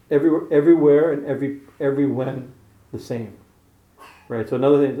means everywhere and every when the same, right? So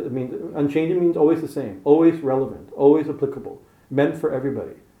another thing, it means unchanging means always the same, always relevant, always applicable, meant for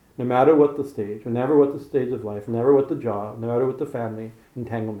everybody, no matter what the stage, no matter what the stage of life, no matter what the job, no matter what the family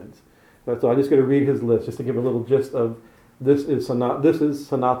entanglements. Right, so I'm just going to read his list just to give a little gist of this is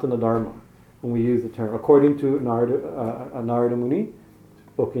Sanatana Dharma when we use the term, according to Narada Muni,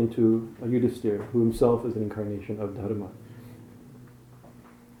 spoken to Yudhisthira, who himself is an incarnation of Dharma.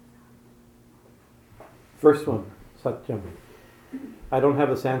 First one, Satyam. I don't have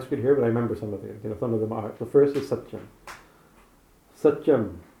the Sanskrit here, but I remember some of it. Some of them are. The first is Satyam.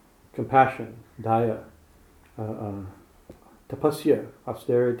 Satyam, compassion, daya, tapasya,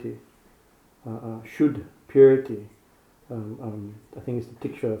 austerity, shud, purity. I think it's the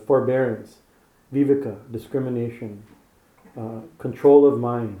tiksha, forbearance, viveka, discrimination, control of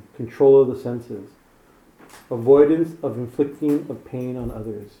mind, control of the senses, avoidance of inflicting of pain on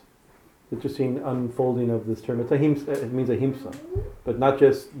others. Interesting unfolding of this term. It means ahimsa, but not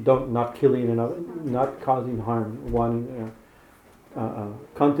just not killing another, not causing harm.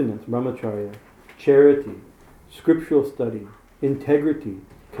 Continence, brahmacharya, charity, scriptural study, integrity,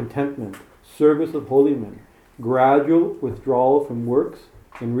 contentment, service of holy men, gradual withdrawal from works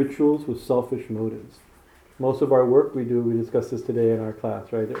and rituals with selfish motives. Most of our work we discussed this today in our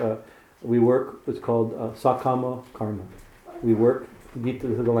class, right? We work, it's called sakama karma. We work. Gita,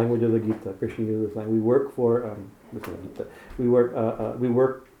 this is the language of the Gita. Krishna uses this language. We work for we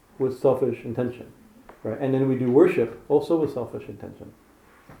work with selfish intention, right? And then we do worship also with selfish intention,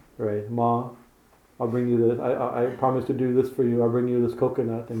 right? Ma, I'll bring you this. I promise to do this for you. I'll bring you this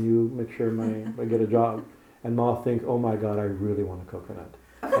coconut, and you make sure I get a job. And Ma thinks, oh my God, I really want a coconut.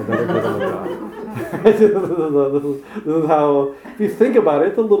 I better get him a job. this is how, if you think about it,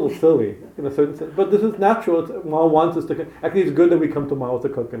 it's a little silly in a certain sense. But this is natural. Ma wants us to. Actually, it's good that we come to Ma with a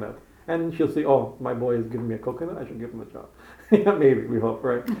coconut. And she'll say, oh, my boy is giving me a coconut, I should give him a job. Yeah, maybe, we hope,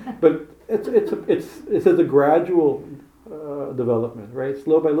 right? But it's a gradual development, right?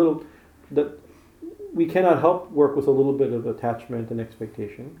 Slow by little. That we cannot help work with a little bit of attachment and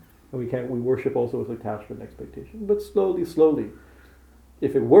expectation. And we worship also with attachment and expectation. But slowly.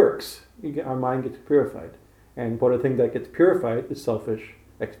 If it works, our mind gets purified. And one of the things that gets purified is selfish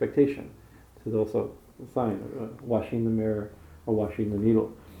expectation. This is also a sign of washing the mirror or washing the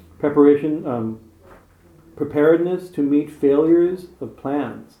needle. Preparedness to meet failures of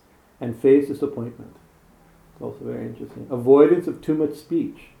plans and face disappointment. It's also very interesting. Avoidance of too much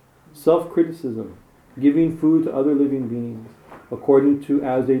speech. Self-criticism. Giving food to other living beings according to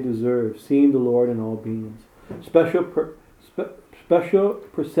as they deserve. Seeing the Lord in all beings. Special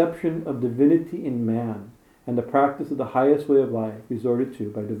perception of divinity in man and the practice of the highest way of life resorted to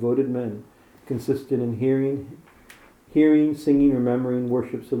by devoted men consisted in hearing hearing, singing, remembering,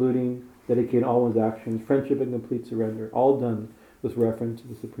 worship, saluting, dedicating all one's actions, friendship and complete surrender, all done with reference to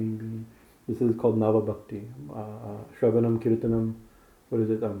the Supreme Being. This is called Nava Bhakti. Shravanam, Kirtanam, what is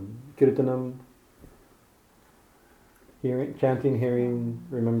it? Kirtanam, hearing, chanting, hearing,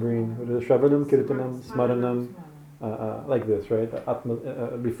 remembering. What is it? Shravanam, Kirtanam, Smaranam, like this, right?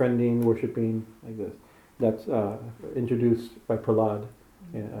 Befriending, worshipping, like this. That's introduced by Prahlad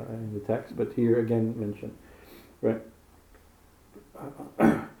in the text, but here again mentioned, right?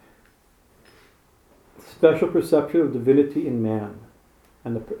 Special perception of divinity in man,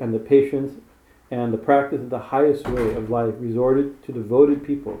 and the patience and the practice of the highest way of life resorted to devoted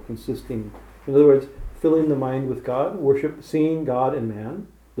people, consisting, in other words, filling the mind with God, worship, seeing God in man,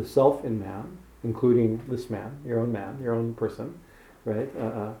 the self in man, including this man, your own person, right?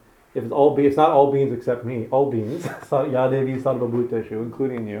 If it's not all beings except me, all beings, Yadevi Sarvabhuteshu,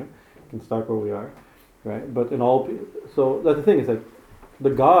 including you, can start where we are, right? But in all, so that's the thing, is that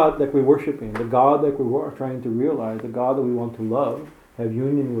the God that we're worshiping, the God that we are trying to realize, the God that we want to love, have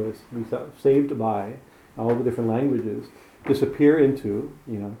union with, be saved by, all the different languages, disappear into,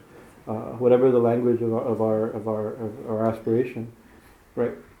 whatever the language of our aspiration,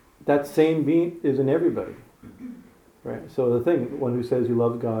 right? That same being is in everybody, right? So the thing, one who says he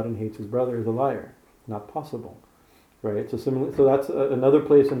loves God and hates his brother is a liar. Not possible, right? So that's another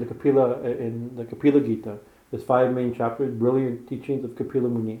place in the Kapila Gita. There's 5 main chapters, brilliant teachings of Kapila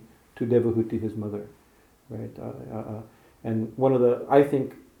Muni to Devahuti, his mother, right? And I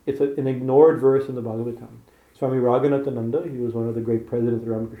think it's an ignored verse in the Bhagavatam. Swami Raghunatananda, he was one of the great presidents of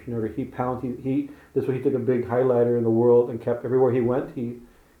Ramakrishna Nagar. This way he took a big highlighter in the world and kept, everywhere he went, he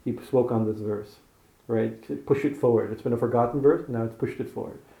spoke on this verse, right? To push it forward. It's been a forgotten verse, now it's pushed it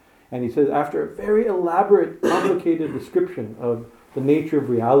forward. And he says, after a very elaborate, complicated description of the nature of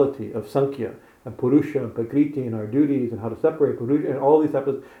reality, of Sankhya, and Purusha, and Prakriti, and our duties, and how to separate Purusha, and all these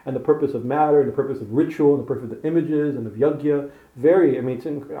episodes, and the purpose of matter, and the purpose of ritual, and the purpose of images, and of yajna.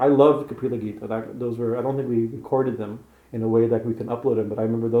 I love the Kapila Gita. I don't think we recorded them in a way that we can upload them, but I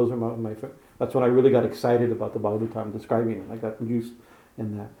remember those are that's when I really got excited about the Bhagavatam, describing it, like that juice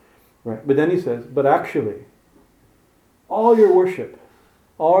in that. Right. But then he says, but actually, all your worship,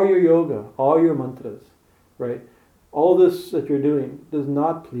 all your yoga, all your mantras, right, all this that you're doing does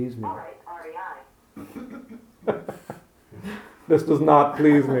not please me. This does not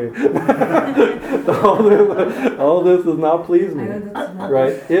please me. all this does not please me,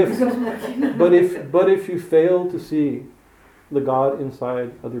 right? But if you fail to see the God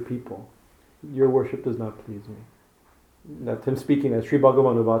inside other people, your worship does not please me. That's him speaking as Sri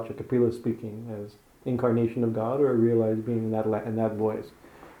Bhagavan Uvacha, Kapila speaking as incarnation of God or a realized being in that voice,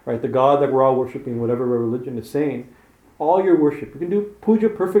 right? The God that we're all worshiping, whatever our religion is saying, all your worship, you can do puja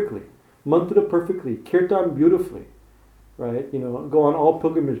perfectly, mantra perfectly, kirtan beautifully, right? Go on all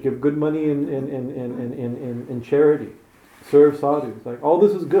pilgrimage, give good money in charity, serve sadhus, like all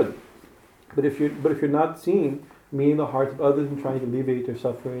this is good. But if you're not seeing me in the hearts of others and trying to alleviate their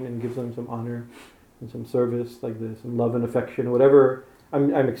suffering and give them some honor and some service like this, and love and affection, whatever,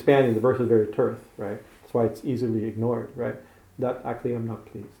 I'm expanding, the verse is very terse, right? That's why it's easily ignored, right? That actually I'm not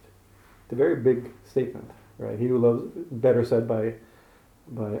pleased. It's a very big statement, right? He who loves, better said by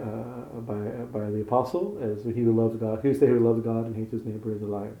the apostle, as he who loves God, he who loves God and hates his neighbor is a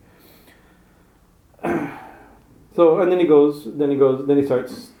liar. So, and then he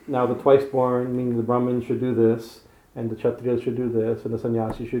starts, now the twice born, meaning the Brahmins should do this, and the Kshatriyas should do this, and the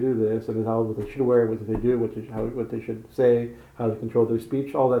Sannyasi should do this, and what they should wear, what they do, what they should say, how to control their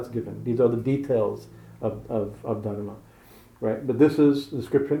speech, all that's given. These are the details of Dharma, right? But this is the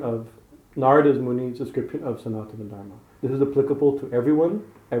description of Narada Muni's description of Sanatana Dharma. This is applicable to everyone,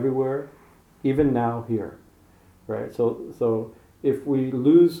 everywhere, even now here, right? So if we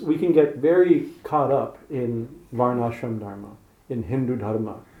can get very caught up in Varnashram Dharma, in Hindu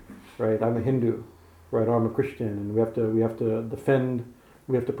Dharma, right? I'm a Hindu, right? Or I'm a Christian, and we have to defend,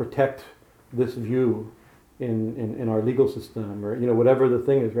 we have to protect this view in our legal system, or whatever the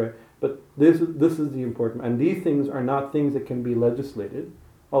thing is, right? But this is the important, and these things are not things that can be legislated,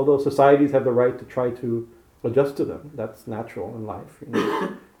 although societies have the right to try to adjust to them. That's natural in life.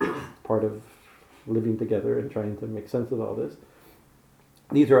 Part of living together and trying to make sense of all this.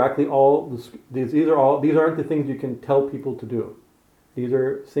 These are actually these aren't the things you can tell people to do. These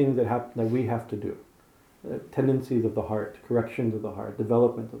are things that we have to do. Tendencies of the heart, corrections of the heart,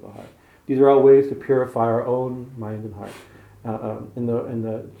 development of the heart. These are all ways to purify our own mind and heart. In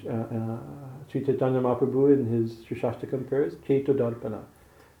the Sri Chaitanya Mahaprabhu in his Shashtakam prayers, Chaito Darpana,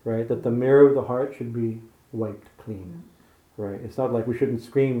 right? That the mirror of the heart should be wiped clean, right? It's not like we shouldn't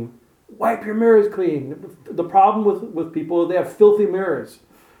scream wipe your mirrors clean. The problem with people, they have filthy mirrors.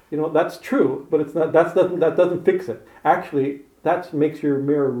 That's true, but it's not. That doesn't fix it. Actually, that makes your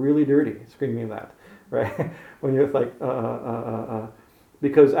mirror really dirty. Screaming that, right? When you're like,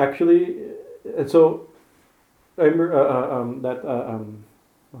 because actually, and so I remember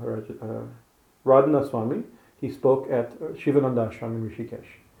Radhana Swami. He spoke at Shivananda Ashram in Rishikesh,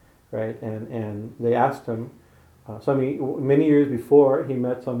 right? And they asked him, Swami, many years before, he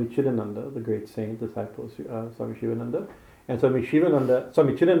met Swami Chidananda, the great saint, disciple of Swami Shivananda. And Swami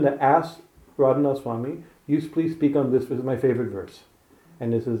Chidananda asked Radhana Swami, you please speak on this. This is my favorite verse.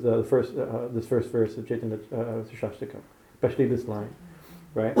 And this is this first verse of Chaitanya Shastakam, especially this line,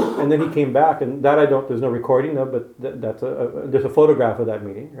 right? And then he came back, and that there's no recording of, but there's a photograph of that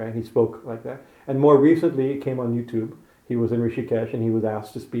meeting, right? He spoke like that. And more recently, it came on YouTube. He was in Rishikesh, and he was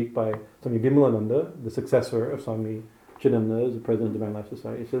asked to speak by Swami Vimalananda, the successor of Swami Chidananda, as the president of Divine Life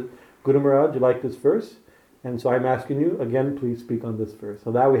Society. He said, Guru Maharaj, you like this verse? And so I'm asking you, again, please speak on this verse.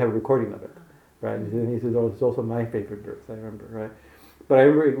 So now we have a recording of it, right? And he said, oh, it's also my favorite verse, I remember, right? But I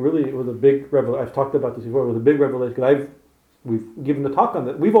remember it was a big revelation. I've talked about this before. It was a big revelation, because we've given a talk on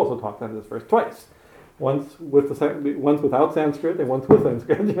that. We've also talked on this verse twice. Once without Sanskrit and once with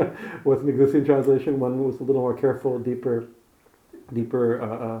Sanskrit, with an existing translation. One was a little more careful, deeper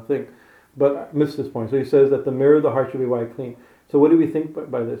thing. But I missed this point. So he says that the mirror of the heart should be wiped clean. So what do we think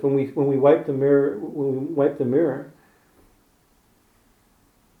by this? When we wipe the mirror,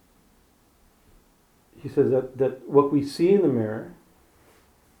 he says that what we see in the mirror,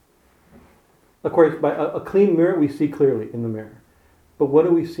 of course, by a clean mirror we see clearly in the mirror. But what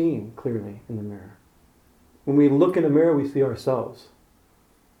are we seeing clearly in the mirror? When we look in a mirror, we see ourselves,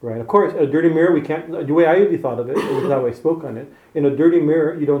 right? Of course, a dirty mirror, we can't. The way I usually thought of it, and how I spoke on it, in a dirty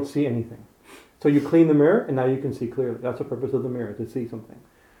mirror, you don't see anything. So you clean the mirror, and now you can see clearly. That's the purpose of the mirror, to see something.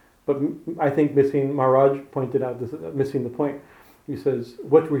 But I think Maharaj pointed out this, missing the point. He says,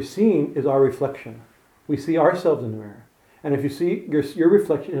 what we're seeing is our reflection. We see ourselves in the mirror. And if you see your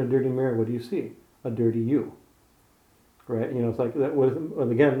reflection in a dirty mirror, what do you see? A dirty you. Right? It's like that.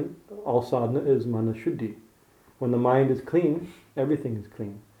 Again, all sadhana is mana shuddhi. When the mind is clean, everything is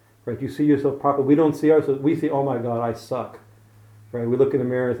clean. Right? You see yourself properly. We don't see ourselves. We see, oh my God, I suck. Right? We look in the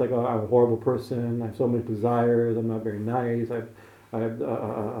mirror. It's like, oh, I'm a horrible person. I have so many desires. I'm not very nice. I have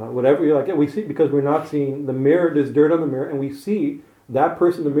whatever. You're like, we see, because we're not seeing the mirror. There's dirt on the mirror, and we see that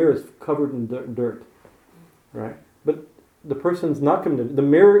person in the mirror is covered in dirt. Right? But the person's not covered in the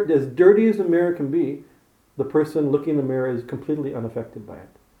mirror, as dirty as the mirror can be. The person looking in the mirror is completely unaffected by it.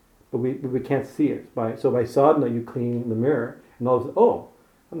 But we can't see it. So by sadhana, you clean the mirror, and all of a sudden, oh,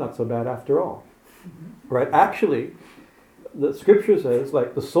 I'm not so bad after all. Mm-hmm. Right? Actually, the scripture says,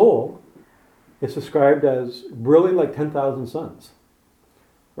 like, the soul is described as brilliant like 10,000 suns.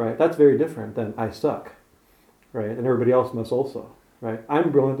 Right? That's very different than I suck. Right? And everybody else must also. Right? I'm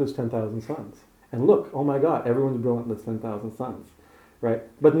brilliant as 10,000 suns. And look, oh my God, everyone's brilliant as 10,000 suns. Right?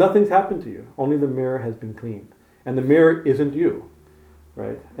 But nothing's happened to you. Only the mirror has been cleaned. And the mirror isn't you.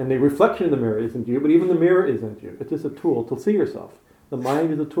 Right? And the reflection in the mirror isn't you, but even the mirror isn't you. It's just a tool to see yourself. The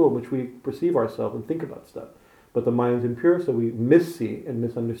mind is a tool in which we perceive ourselves and think about stuff. But the mind is impure, so we missee and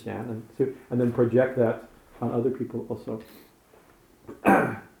misunderstand, and then project that on other people also.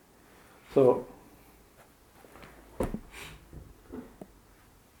 So,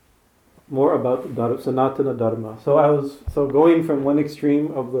 more about Sanatana Dharma. So going from one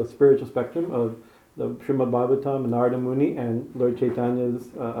extreme of the spiritual spectrum of the Srimad Bhagavatam, Narada Muni, and Lord Chaitanya's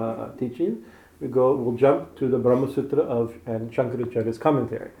teaching, we'll jump to the Brahma Sutra and Shankaracharya's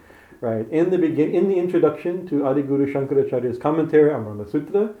commentary. Right? In the introduction to Adiguru Shankaracharya's commentary on Brahma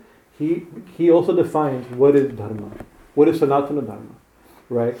Sutra, he also defines what is Dharma, what is Sanatana Dharma,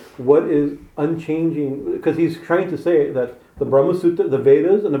 right? What is unchanging? Because he's trying to say that the Brahma Sutra, the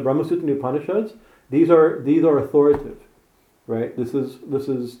Vedas, and the Brahma Sutra and the Upanishads, these are authoritative, right? This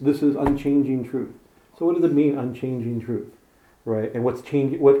is unchanging truth. So what does it mean, unchanging truth, right? And what's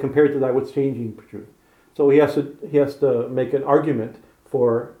changing? What compared to that? What's changing truth? So he has to make an argument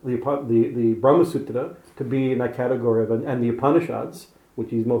for the Brahma Sutra to be in that category of, and the Upanishads, which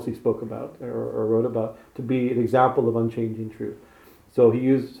he mostly spoke about or wrote about, to be an example of unchanging truth. So he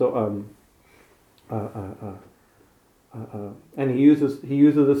uses this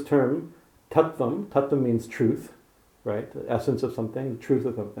term tattvam. Tattvam means truth, right? The essence of something, the truth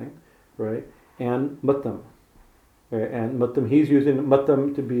of something, right? And mattam, right? And mattam, he's using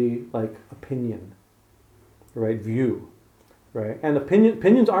mattam to be like opinion, right? View. Right? And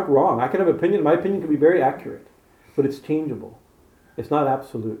opinions aren't wrong. I can have an opinion. My opinion can be very accurate, but it's changeable. It's not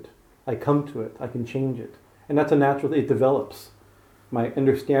absolute. I come to it. I can change it. And that's a natural thing. It develops. my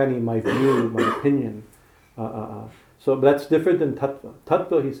understanding, my view, my opinion. So that's different than tattva.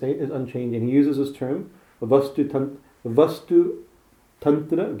 Tattva, he's saying, is unchanging. He uses this term, vastu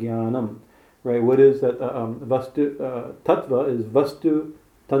tantra jnanam. Right? What is that? Tattva is vastu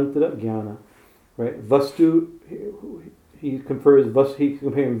tantra jnana. Right? Vastu, he's comparing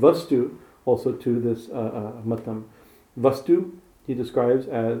vastu also to this matam. Vastu, he describes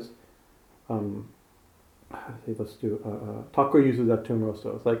as Thakur uses that term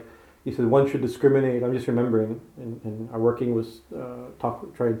also. It's like, he says one should discriminate. I'm just remembering, in our working was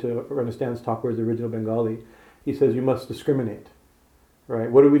trying to understand Thakur's original Bengali. He says you must discriminate, right?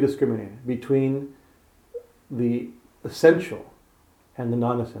 What do we discriminate? Between the essential and the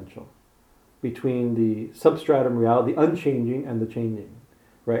non-essential. Between the substratum reality, the unchanging and the changing,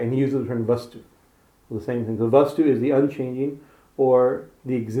 right? And he uses the term vastu. The same thing. The vastu is the unchanging or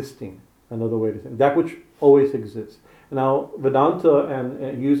the existing. Another way to say it. That which always exists. Now, Vedanta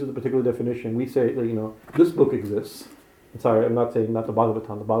and uses a particular definition. We say, this book exists. Sorry, I'm not saying not the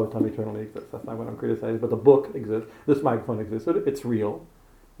Bhagavatam. The Bhagavatam eternally exists. That's not what I'm criticizing. But the book exists. This microphone exists. So it's real,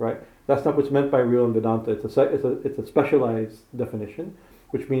 right? That's not what's meant by real in Vedanta. It's a specialized definition,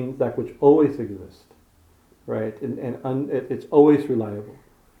 which means that which always exists, right? And it's always reliable,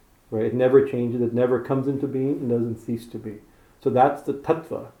 right? It never changes. It never comes into being and doesn't cease to be. So that's the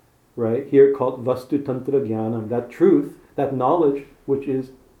tattva. Right here called Vastu Tantra Jnanam, that truth, that knowledge which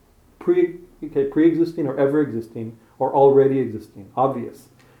is pre-existing or ever existing or already existing, obvious,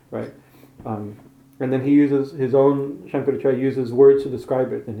 right? And then he uses his own, Shankaracharya uses words to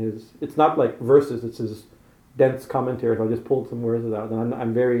describe it in his, it's not like verses, it's his dense commentary. So I just pulled some words out, and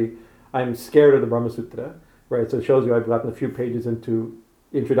I'm scared of the Brahma Sutra, right? So it shows you I've gotten a few pages into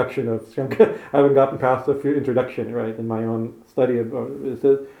introduction of Shankara. I haven't gotten past a few introduction, right, in my own study of it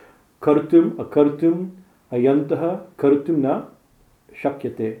says Kartum akartum ayantaha kartum na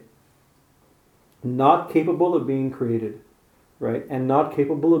shakyate. Not capable of being created, right? And not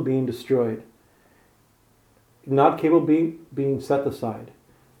capable of being destroyed. Not capable of being set aside.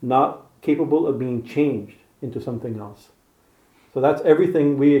 Not capable of being changed into something else. So that's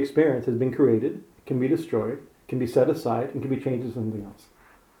everything we experience has been created, can be destroyed, can be set aside, and can be changed into something else.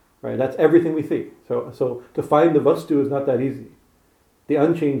 Right? That's everything we see. So to find the vastu is not that easy. The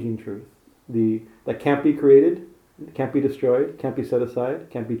unchanging truth, that can't be created, can't be destroyed, can't be set aside,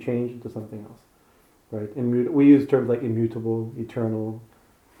 can't be changed into something else, right? We use terms like immutable, eternal,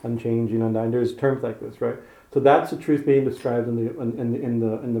 unchanging, undying. There's terms like this, right? So that's the truth being described in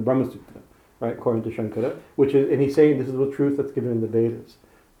the Brahma Sutra, right? According to Shankara, and he's saying this is the truth that's given in the Vedas,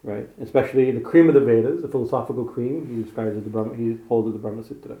 right? Especially in the cream of the Vedas, the philosophical cream. He describes it he holds it the Brahma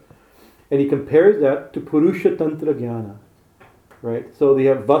Sutra, and he compares that to Purusha Tantra Jnana. Right, so they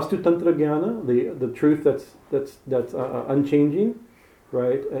have Vastu Tantra Jnana, the truth that's unchanging,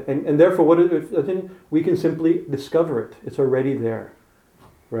 right, and therefore I think we can simply discover it. It's already there,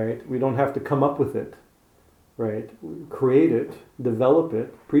 right. We don't have to come up with it, right. Create it, develop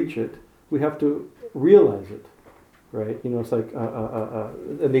it, preach it. We have to realize it, right. It's like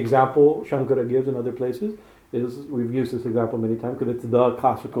an example Shankara gives in other places is, we've used this example many times because it's the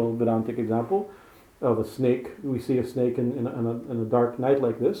classical Vedantic example of a snake. We see a snake in a dark night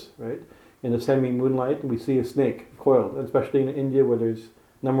like this, right? In a semi-moonlight, we see a snake coiled. And especially in India, where there's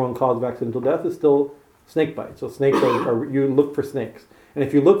number one cause of accidental death is still snake bite. So snakes you look for snakes. And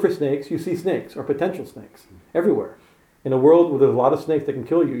if you look for snakes, you see snakes, or potential snakes, everywhere. In a world where there's a lot of snakes that can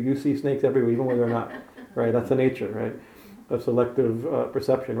kill you, you see snakes everywhere, even when they're not, right? That's the nature, right? Of selective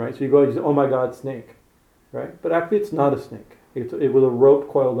perception, right? So you go and you say, oh my God, snake, right? But actually it's not a snake. It was a rope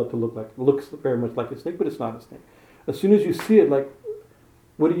coiled up to looks very much like a snake, but it's not a snake. As soon as you see it,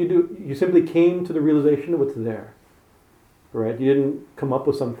 what do? You simply came to the realization of what's there, right? You didn't come up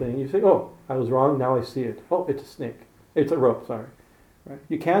with something. You say, oh, I was wrong, now I see it. Oh, it's a snake. It's a rope, sorry. Right?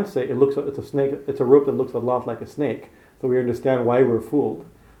 You can't say it's a snake, it's a rope that looks a lot like a snake, so we understand why we're fooled,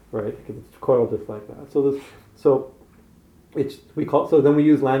 right? Because it's coiled just like that. So then we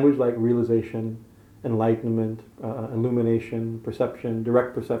use language like realization, enlightenment, illumination, perception,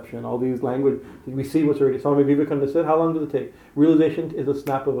 direct perception, all these language, we see what's already. Swami Vivekananda said, how long does it take? Realization is a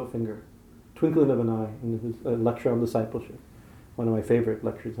snap of a finger, twinkling of an eye, in his lecture on discipleship, one of my favorite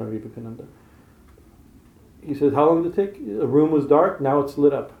lectures, Swami Vivekananda. He says, how long did it take? A room was dark, now it's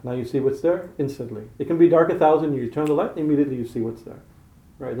lit up. Now you see what's there instantly. It can be dark 1,000 years. Turn the light, immediately you see what's there.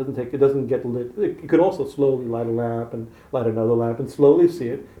 Right? It doesn't get lit. You could also slowly light a lamp and light another lamp and slowly see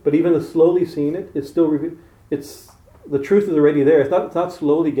it. But even the slowly seeing it is still the truth is already there. It's not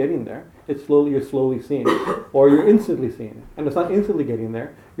slowly getting there. You're slowly seeing it, or you're instantly seeing it. And it's not instantly getting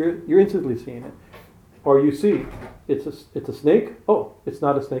there. You're instantly seeing it. Or you see, it's a snake. Oh, it's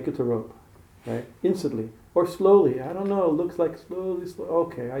not a snake, it's a rope. Right? Instantly. Or slowly. I don't know, it looks like slowly.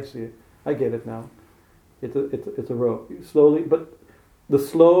 Okay, I see it. I get it now. It's a rope. Slowly, but the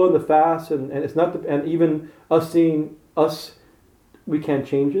slow and the fast, and it's not, and even us seeing us, we can't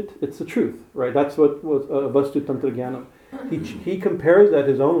change it. It's the truth, right? That's what was Vastu Tantra Jnana. He compares that,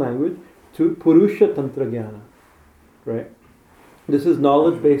 his own language, to Purusha Tantra Jnana, right? This is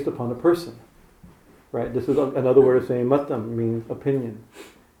knowledge based upon a person, right? This is another word of saying matam, means opinion.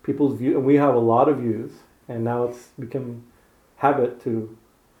 People's view, and we have a lot of views, and now it's become habit to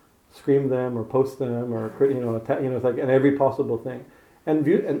scream them or post them or it's like in every possible thing. And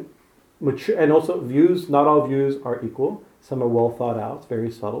view and mature, and also views. Not all views are equal. Some are well thought out, very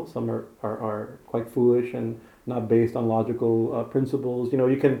subtle. Some are quite foolish and not based on logical principles.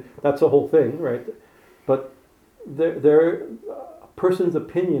 You can. That's a whole thing, right? But a person's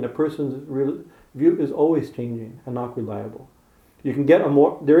opinion, a person's real view is always changing and not reliable. You can get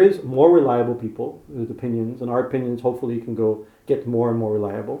there is more reliable people with opinions, and our opinions hopefully can get more and more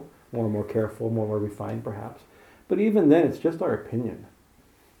reliable, more and more careful, more and more refined perhaps. But even then, it's just our opinion,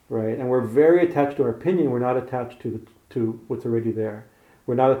 right? And we're very attached to our opinion. We're not attached to what's already there.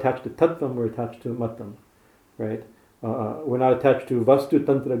 We're not attached to tattvam. We're attached to matam, right? We're not attached to Vastu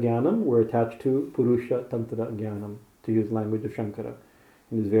Tantra Jnanam. We're attached to Purusha Tantra Jnanam, to use language of Shankara,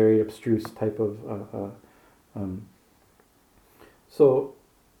 in this very abstruse type of. So,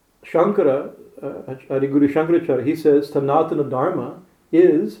 Shankara, Ariguru Shankaracharya, he says Sanatana Dharma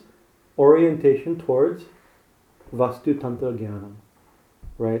is orientation towards Vastu Tantra Jnanam,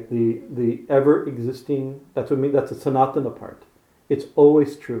 right? The ever existing. That's what I mean. That's the Sanatana part. It's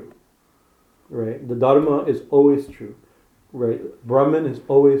always true, right? The Dharma is always true, right? Brahman is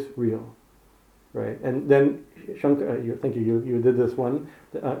always real, right? And then Shankara, thank you. You did this one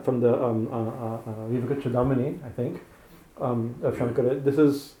from the Vivekachudamani, I think. Of Shankara. This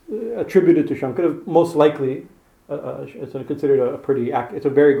is attributed to Shankara. Most likely, it's considered it's a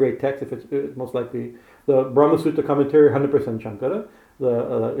very great text. If it's most likely the Brahma Sutta commentary, 100% Shankara.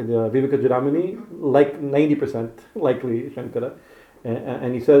 The Vivekachudamani, like 90% likely Shankara.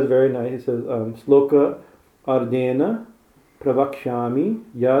 And he says very nice. He says, "Sloka ardena pravakshami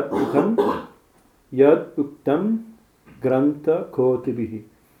yad uktam granta kotibihi."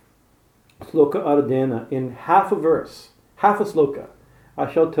 Sloka ardena, in half a verse. Half a sloka, I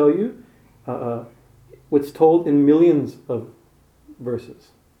shall tell you what's told in millions of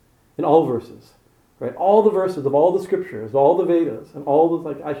verses, in all verses, right? All the verses of all the scriptures, all the Vedas, and all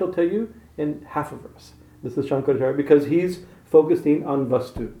the I shall tell you in half a verse. This is Shankaracharya because he's focusing on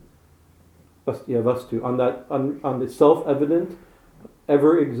Vastu, on the self-evident,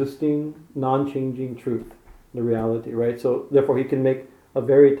 ever-existing, non-changing truth, the reality, right? So therefore, he can make a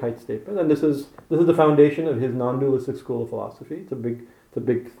very tight statement, and this is the foundation of his non-dualistic school of philosophy. It's a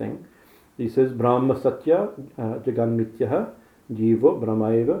big thing. He says, "Brahma Satya Jagan Mityaha Jivo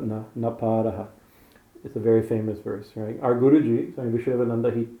Brahmaeva na Paraha." It's a very famous verse, right? Our Guruji, Swami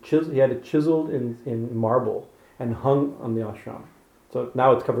Vishwadevananda, he had it chiseled in marble and hung on the ashram. So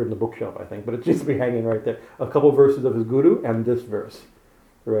now it's covered in the bookshelf, I think, but it used to be hanging right there. A couple verses of his Guru and this verse,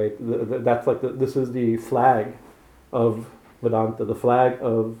 right? That's this is the flag of Vedanta, the flag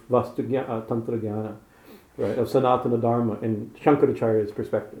of Vastu Tantra Jnana, right, of Sanatana Dharma in Shankaracharya's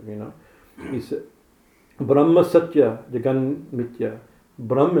perspective, He said, Brahma Satya Jagan Mitya,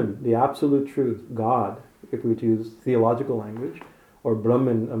 Brahman, the absolute truth, God, if we were to use theological language, or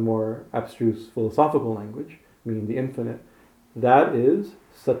Brahman, a more abstruse philosophical language, meaning the infinite, that is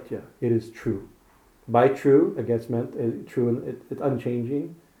Satya, it is true. By true, it gets meant true, and it's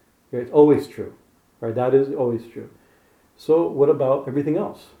unchanging, it's always true, right, that is always true. So what about everything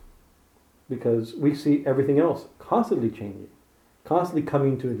else? Because we see everything else constantly changing, constantly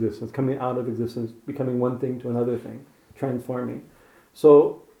coming to existence, coming out of existence, becoming one thing to another thing, transforming.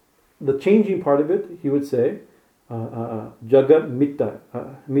 So the changing part of it, he would say, Jagat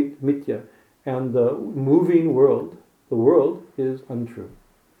Mitya, and the moving world, the world is untrue.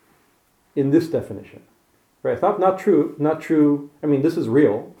 In this definition, right? It's not true. I mean, this is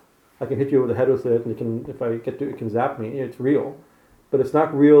real. I can hit you over the head with it, and if I get to it, can zap me. It's real, but it's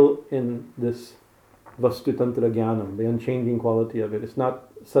not real in this Vastu Tantra Jnanam, the unchanging quality of it. It's not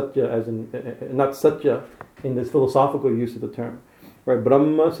Satya not Satya in this philosophical use of the term, right?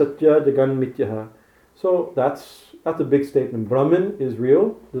 Brahma Satya Jagan Mityaha. So that's a big statement. Brahman is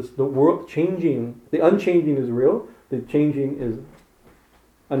real. The world changing, the unchanging is real. The changing is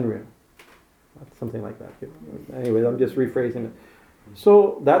unreal. Something like that. Anyway, I'm just rephrasing it.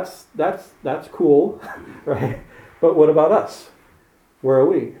 So that's cool, right? But what about us? Where are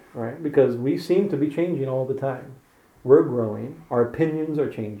we, right? Because we seem to be changing all the time. We're growing. Our opinions are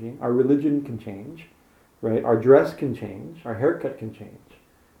changing. Our religion can change, right? Our dress can change. Our haircut can change,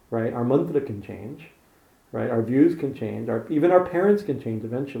 right? Our mantra can change, right? Our views can change. Even our parents can change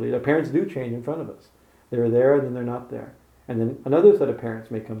eventually. Our parents do change in front of us. They're there and then they're not there. And then another set of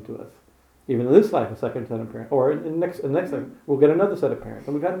parents may come to us. Even in this life, a second set of parents. Or in the next life, we'll get another set of parents.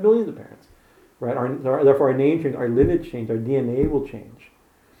 And we've got millions of parents, right? Therefore, our name change, our lineage change, our DNA will change,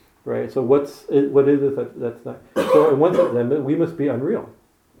 right? So what is it that's not? So in one sense, then we must be unreal.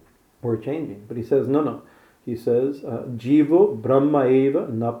 We're changing. But he says, no. He says, Jivo Brahma Eva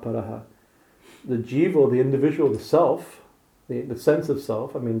na paraha. The Jivo, the individual, the self, the sense of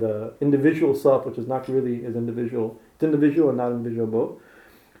self, the individual self, which is not really as individual, it's individual and not individual both,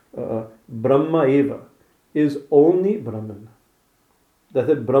 Brahma Eva, is only Brahman. That's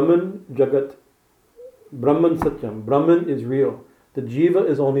it, Brahman Jagat, Brahman Satyam, Brahman is real. The Jiva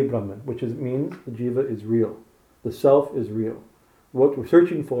is only Brahman, which means the Jiva is real. The self is real. What we're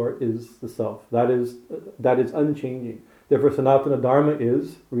searching for is the self. That is unchanging. Therefore, Sanatana Dharma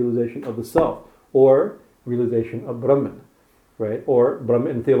is realization of the self, or realization of Brahman, right? Or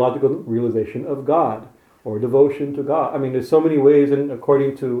Brahman in theological realization of God, or devotion to God. There's so many ways, and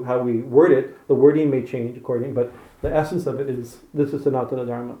according to how we word it, the wording may change but the essence of it is, this is Sanatana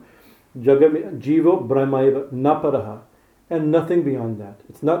Dharma. Jivo Brahmaeva Naparaha, and nothing beyond that.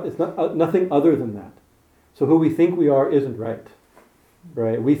 It's not nothing other than that. So who we think we are isn't right.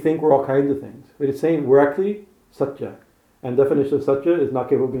 Right? We think we're all kinds of things. It's saying we're actually Satya. And definition of Satya is not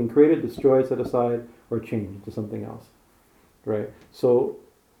capable of being created, destroyed, set aside, or changed to something else. Right? So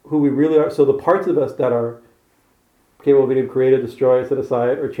who we really are, so the parts of us that are capable of being created, destroyed, set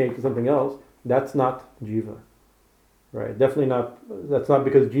aside, or changed to something else, that's not Jiva. Right? Definitely not, that's not,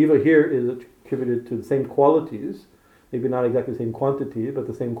 because Jiva here is attributed to the same qualities, maybe not exactly the same quantity, but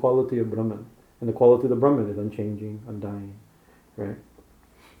the same quality of Brahman. And the quality of the Brahman is unchanging, undying. Right?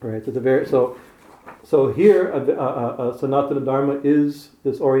 Right? So here, Sanatana Dharma is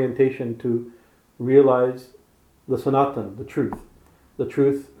this orientation to realize the Sanatan, the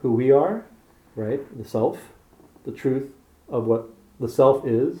truth who we are, right? The self, the truth of what the self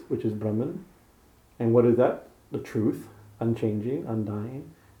is, which is Brahman. And what is that? The truth, unchanging,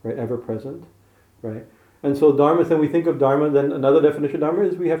 undying, right? Ever present, right? And so Dharma, then we think of Dharma, then another definition of Dharma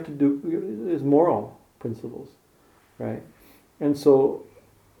is moral principles, right? And so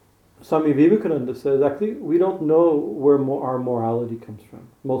Swami Vivekananda says, actually, we don't know where our morality comes from.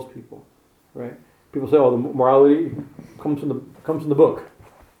 Most people, right? People say, the morality comes from the book.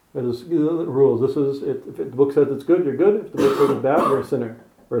 There's rules. This is it. If the book says it's good, you're good. If the book says it's bad, you're a sinner,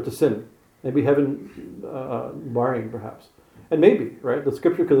 or it's a sin. Maybe heaven barring, perhaps, and maybe right. Because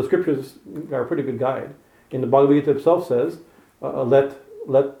the scriptures are a pretty good guide. In the Bhagavad Gita itself says,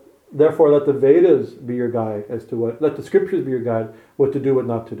 therefore let the Vedas be your guide as to let the scriptures be your guide, what to do, what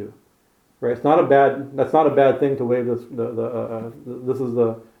not to do. Right? That's not a bad thing to wave this. This is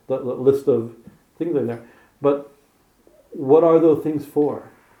the list of things in there. But what are those things for?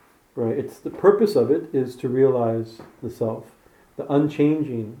 Right? It's the purpose of it is to realize the self, the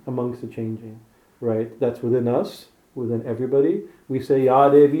unchanging amongst the changing. Right? That's within us, within everybody. We say Ya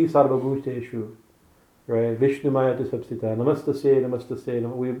Devi Sarvabhuteshu. Right? Vishnu Mayati Sapsita.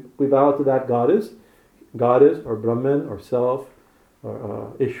 Namastasya. We bow to that goddess, or Brahman, or self,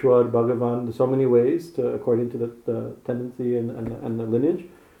 or Ishwar, Bhagavan. There's so many ways according to the tendency and the lineage,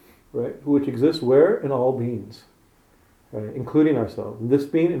 right? Which exists where? In all beings, right? Including ourselves. This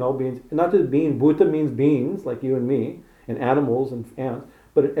being in all beings, and not just being. Bhuta means beings like you and me, and animals and ants,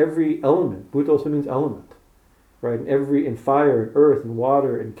 but in every element. Bhuta also means element, right? In fire, and earth, and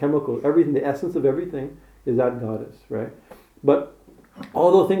water, and chemicals, everything. The essence of everything is that goddess, right? But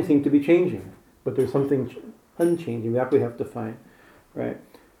all those things seem to be changing, but there's something unchanging that we have to find. Right,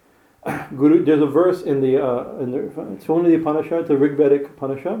 there's a verse in it's one of the Upanishads, the Rigvedic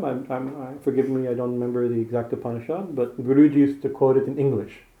Upanishad. Forgive me, I don't remember the exact Upanishad, but Guruji used to quote it in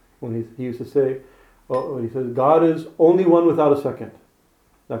English when he used to say, he says, God is only one without a second.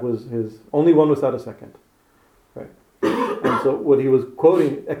 That was his only one without a second. Right, and so what he was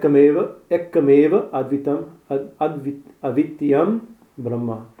quoting, Ekameva Advityam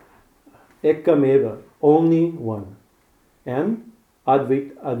Brahma. Ekameva, only one, and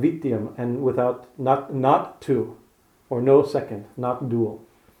Advityam, and without not two, or no second, not dual.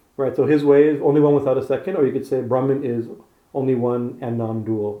 Right, so his way is only one without a second, or you could say Brahman is only one and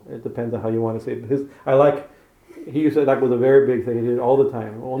non-dual. It depends on how you want to say it. He used to, that was a very big thing. He did it all the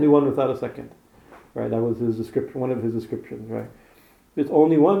time. Only one without a second. Right, that was his description, one of his descriptions. Right, it's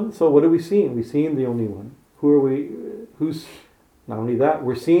only one. So what are we seeing? We're seeing the only one. Who are we? Not only that,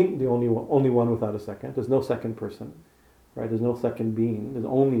 we're seen the only one without a second. There's no second person, right? There's no second being. There's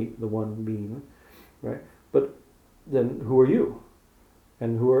only the one being, right? But then who are you?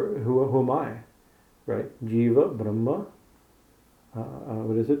 And who am I? Right? Jiva, Brahma.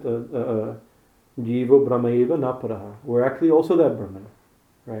 What is it? Jiva, Brahmaiva, Naparaha. We're actually also that Brahman,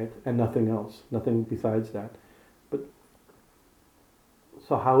 right? And nothing else, nothing besides that. But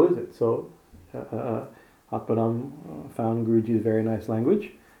so how is it? So Atmanam found Guruji's very nice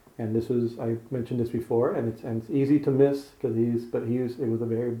language, and this was, I mentioned this before, and it's easy to miss because it was a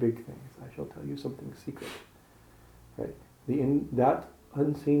very big thing. So I shall tell you something secret, right? That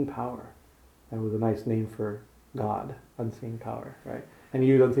unseen power, that was a nice name for God, unseen power, right? And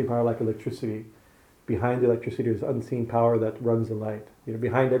you use unseen power like electricity. Behind the electricity is unseen power that runs the light.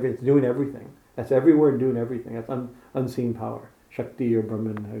 Behind everything, it's doing everything. That's everywhere and doing everything. That's unseen power. Shakti or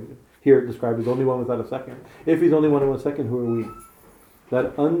Brahman. Here described as only one without a second. If he's only one in 1 second, who are we?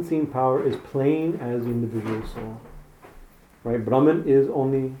 That unseen power is plain as the individual soul. Right? Brahman is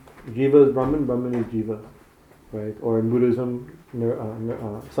only, Jiva is Brahman, Brahman is Jiva. Right? Or in Buddhism,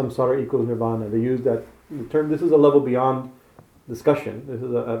 samsara equals nirvana. They use that term. This is a level beyond discussion. This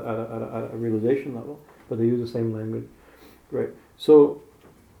is a realization level, but they use the same language. Right? So,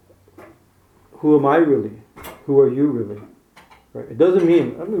 who am I really? Who are you really? Right? It doesn't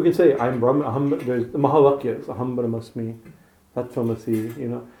mean, we can say, I'm Brahman, there's the Mahavakyas, Aham Brahmasmi,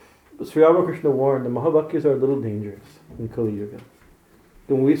 Tattvamasi, But Sri Ramakrishna warned, the Mahavakyas are a little dangerous in Kali Yuga.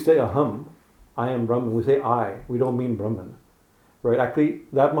 When we say Aham, I am Brahman, we say I, we don't mean Brahman. Right? Actually,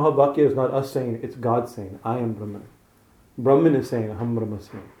 that Mahavakya is not us saying it, it's God saying, I am Brahman. Brahman is saying, Aham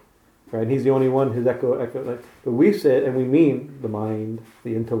Brahmasmi. Right? And he's the only one, his echo, but we say it and we mean the mind,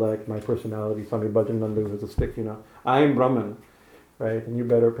 the intellect, my personality, Swami Bhajananda has a stick, I am Brahman. Right? And you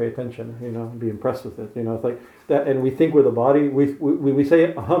better pay attention, be impressed with it. It's like that, and we think with the body, we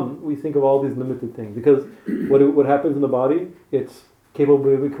say aham, we think of all these limited things. Because what happens in the body, it's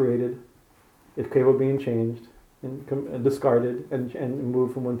capable of being created, it's capable of being changed, and discarded, and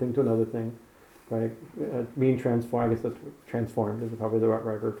moved from one thing to another thing. Right? Being transformed, I guess that's transformed is probably the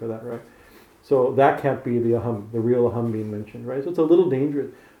right word for that, right? So that can't be the aham, the real aham being mentioned, right? So it's a little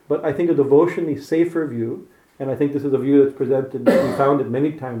dangerous. But I think a devotionally safer view, and I think this is a view that's presented, we found it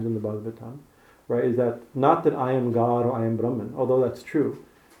many times in the Bhagavatam, right, is that not that I am God or I am Brahman, although that's true,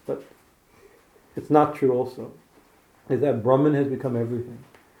 but it's not true also, is that Brahman has become everything.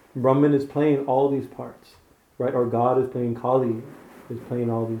 Brahman is playing all these parts, right, or God is playing Kali, is playing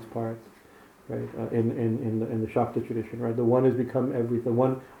all these parts, right, in the Shakta tradition, right, the one has become everything.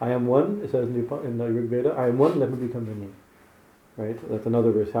 One, I am one, it says in the Rig Veda, I am one, let me become many, right, that's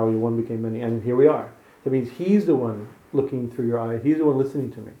another verse, how one became many, and here we are. That means he's the one looking through your eyes. He's the one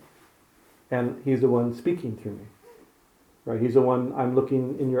listening to me. And he's the one speaking through me. Right? He's the one I'm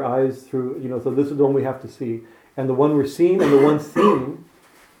looking in your eyes through, so this is the one we have to see. And the one we're seeing and the one seen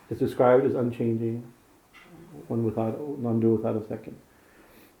is described as unchanging, one without, non-dual without a second.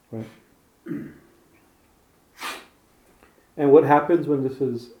 Right? And what happens when this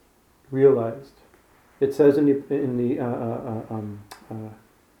is realized? It says in the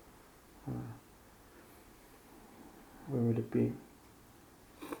where would it be?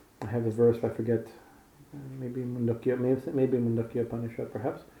 I have a verse, I forget. Maybe Mundakya Upanishad,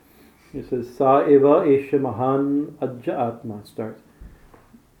 perhaps. It says, Sa eva esha mahan ajja atma, starts.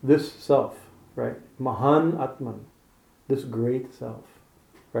 This self, right? Mahan atman, this great self,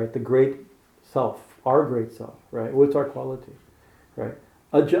 right? The great self, our great self, right? What's our quality, right?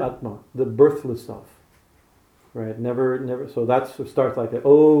 Ajja atma, the birthless self, right? Never. So that starts like that.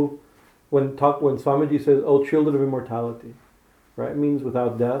 Oh. When Swamiji says, "Oh, children of immortality," right? It means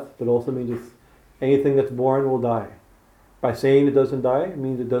without death, but also means anything that's born will die. By saying it doesn't die, it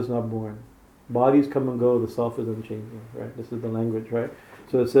means it does not born. Bodies come and go, the self is unchanging, right? This is the language, right?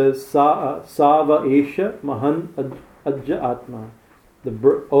 So it says, Sava Esha Mahan Ajja Atma.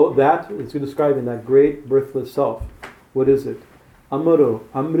 That is describing that great birthless self. What is it? Amaro,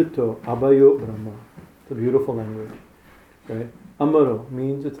 Amrito, Abhayo Brahma. It's a beautiful language, right? Amaro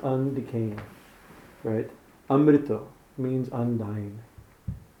means it's undecaying, right? Amrito means undying,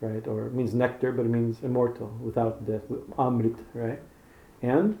 right? Or it means nectar, but it means immortal, without death, Amrit, right?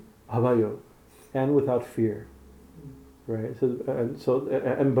 And Abhayo, and without fear, right? So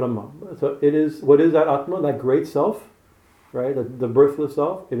and Brahma. So it is, what is that Atma, that great self, right? The birthless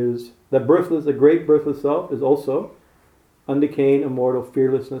self. It is, the great birthless self is also undecaying, immortal,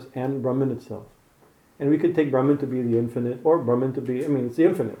 fearlessness, and Brahman itself. And we could take Brahman to be the infinite, or Brahman to be, it's the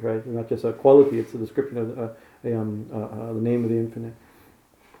infinite, right? It's not just a quality, it's a description of the name of the infinite.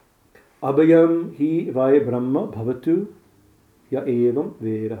 Abhayam hi vaya Brahma bhavatu ya evam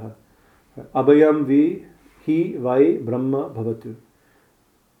veda. Abhayam vi hi vai brahma bhavatu.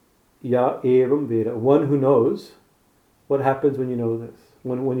 Ya evam veda. One who knows. What happens when you know this?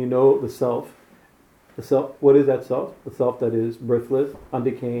 When you know the self. The self. What is that self? The self that is birthless,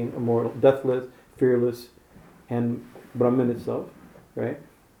 undecaying, immortal, deathless, fearless, and Brahman itself. Right.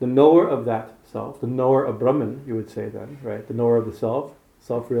 The knower of that self, the knower of Brahman, you would say then, right? The knower of the self,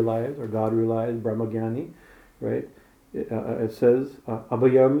 self-realized or God-realized, Brahmagyani, right? It says,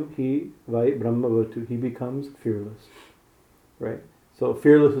 Abhayam hi vai brahma vatu. He becomes fearless, right? So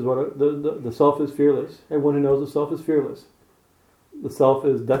fearless is what the self is fearless. Everyone who knows the self is fearless. The self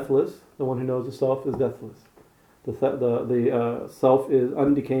is deathless. The one who knows the self is deathless. The self is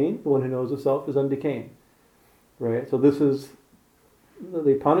undecaying. The one who knows the self is undecaying, right? So this is.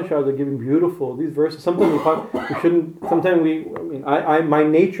 The Upanishads are giving beautiful these verses. Sometimes we shouldn't. Sometimes my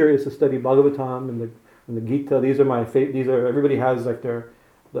nature is to study Bhagavatam and the Gita. These are my These are everybody has like the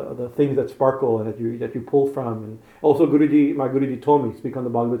things that sparkle and that you pull from. And also my Guruji told me speak on the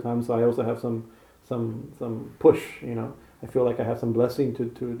Bhagavatam, so I also have some push. I feel like I have some blessing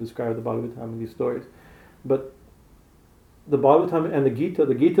to describe the Bhagavatam and these stories. But the Bhagavatam and the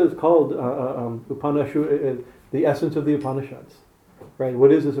Gita is called Upanishad, the essence of the Upanishads. Right?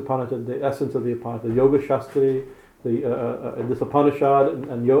 What is this Upanishad? The essence of the Upanishad, the Yoga Shastri, this Upanishad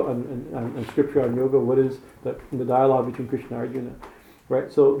and scripture on yoga. What is the dialogue between Krishna and Arjuna?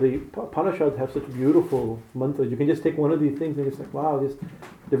 Right? So the Upanishads have such beautiful mantras. You can just take one of these things and it's like, wow,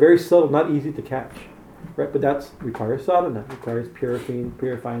 they're very subtle, not easy to catch. Right? But that requires sadhana, requires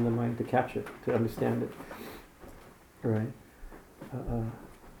purifying the mind to catch it, to understand it. Right?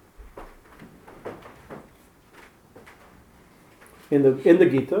 In the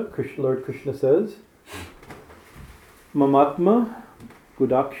Gita, Lord Krishna says, Mamatma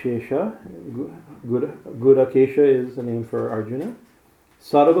Gudakshesha. Gudakesha is the name for Arjuna.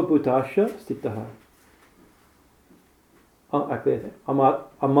 Sarva Bhutasha Stitaha.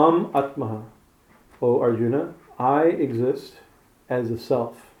 Amam Atmaha. O Arjuna, I exist as a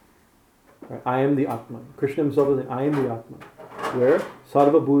self. Right? I am the Atman. Krishna himself is saying, I am the Atman. Where?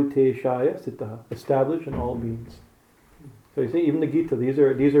 Sarva Bhuteshaya Stitaha. Established in all beings. So you see, even the Gita, these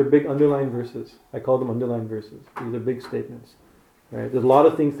are big underlined verses. I call them underlined verses. These are big statements. Right? There's a lot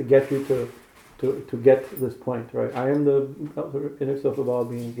of things to get you to get this point. Right? I am the inner self of all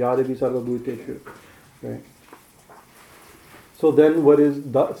beings. Yadavi sarva bhuteshu. Right? So then, what is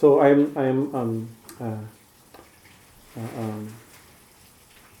so?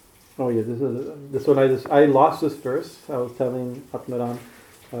 Oh yeah, this one. I lost this verse. I was telling Atmaram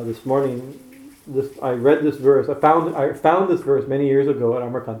this morning. I read this verse. I found this verse many years ago at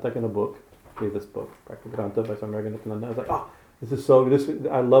Amarkantak in a book. This book, Prakagranta by Swami Raghunathananda. I was like, this is so.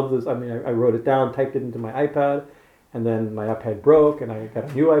 I love this. I mean, I wrote it down, typed it into my iPad, and then my iPad broke, and I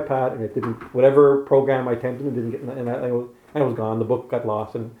got a new iPad, and it didn't. Whatever program I typed in didn't get, and I was gone. The book got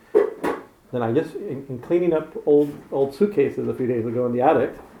lost, and then I just in cleaning up old suitcases a few days ago in the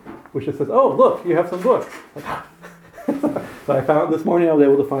attic, which just says, "Oh, look, you have some books." So I found this morning I was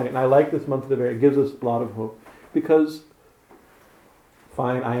able to find it, and I like this month of the very. It gives us a lot of hope because,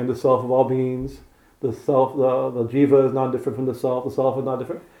 fine, I am the self of all beings. The self, the jiva is not different from the self. The self is not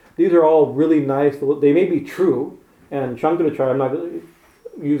different. These are all really nice. They may be true, and Shankaracharya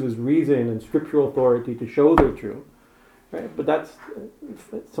uses reason and scriptural authority to show they're true, right? But that's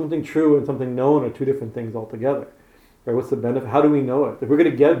something true and something known are two different things altogether. Right? What's the benefit? How do we know it? If we're going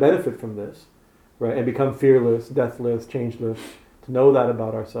to get benefit from this, right, and become fearless, deathless, changeless, to know that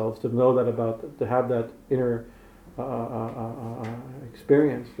about ourselves, to have that inner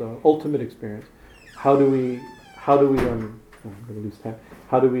experience, the ultimate experience. How do we? I'm going to lose time.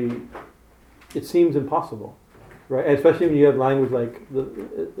 It seems impossible, right? And especially when you have language like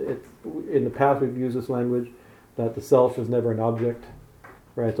in the past we've used this language that the self is never an object,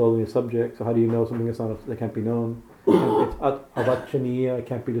 right? It's only a subject. So how do you know something that can't be known? It's avachaniya, it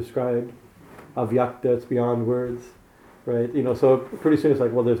can't be described. Avyakta, it's beyond words, right? So pretty soon it's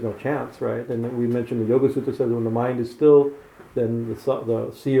like, well, there's no chance, right? And we mentioned the Yoga Sutra says when the mind is still, then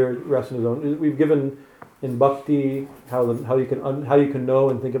the seer rests in his own. We've given in bhakti how you can know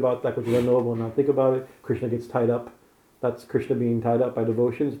and think about that which is unknowable and not think about it. Krishna gets tied up. That's Krishna being tied up by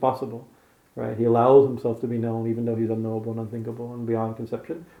devotion. It's possible, right? He allows himself to be known even though he's unknowable and unthinkable and beyond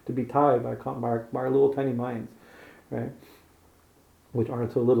conception, to be tied by our little tiny minds, right? Which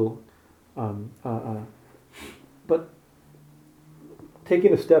aren't so little. But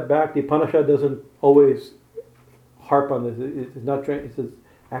taking a step back, the Upanishad doesn't always harp on this. It's not trying. It says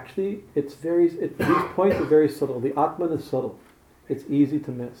actually, these points are very subtle. The Atman is subtle. It's easy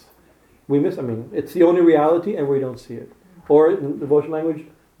to miss. It's the only reality, and we don't see it. Or in devotional language,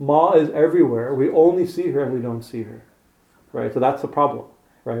 Ma is everywhere. We only see her and we don't see her. Right? So that's the problem.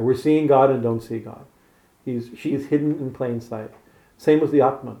 Right? We're seeing God and don't see God. She's hidden in plain sight. Same with the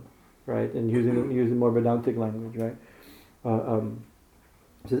Atman, right? And using more Vedantic language, right?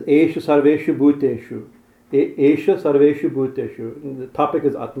 It says Esha Sarveshu Bhuteshu. Esha Sarveshu Bhuteshu. And the topic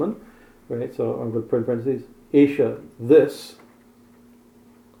is Atman, right? So I'm going to put in parentheses. Esha, this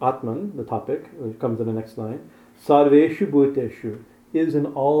Atman, the topic, which comes in the next line. Sarveshu Bhuteshu is in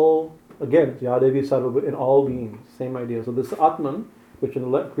all, again, Yadevi Sarva, in all beings. Same idea. So this Atman, which in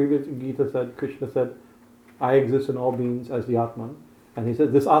the previous Gita said, Krishna said, I exist in all beings as the Atman. And he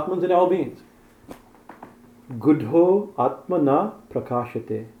says, this Atman's in all beings. Gudho Atmana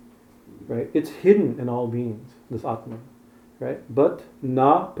Prakashate. Right? It's hidden in all beings, this Atman. Right? But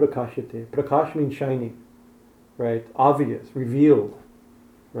na prakashate. Prakash means shining. Right? Obvious, revealed.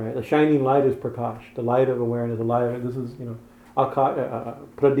 Right? A shining light is prakash, the light of awareness, the light of, this is,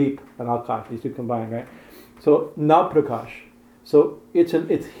 pradeep and akash, these two combined, right? So, na prakash. So, it's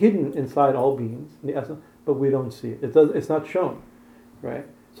hidden inside all beings, in the essence, but we don't see it. It's not shown, right?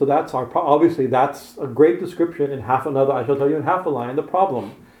 So that's obviously that's a great description in I shall tell you in half a line, the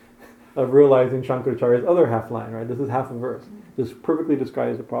problem of realizing Shankaracharya's other half line, right? This is half a verse. This perfectly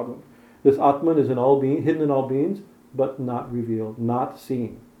describes the problem. This Atman is in all beings, hidden in all beings, but not revealed, not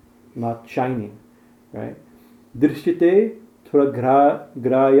seen, not shining, right? Drishite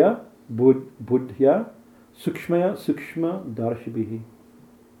graya buddhya sukshmaya sukshma darshibihi.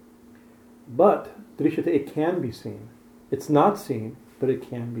 But drishite, it can be seen. It's not seen, but it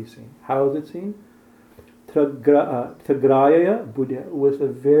can be seen. How is it seen? Tagraya buddhya, with a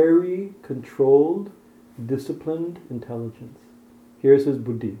very controlled, disciplined intelligence. Here's his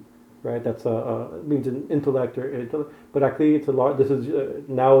buddhi. Right, that's it means an intellect but actually it's a large. This is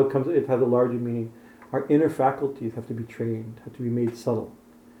now it has a larger meaning. Our inner faculties have to be trained, have to be made subtle,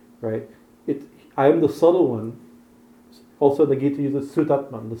 right? I am the subtle one. Also, the Gita uses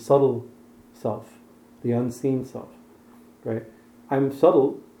Sutatman, the subtle self, the unseen self, right? I'm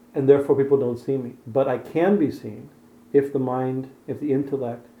subtle, and therefore people don't see me. But I can be seen if the mind, if the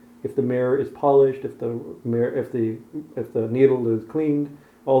intellect, if the mirror is polished, if the needle is cleaned.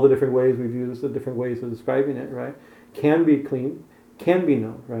 All the different ways we've used, the different ways of describing it, right? Can be clean, can be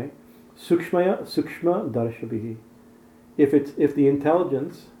known, right? Sukshma darshabihi. If the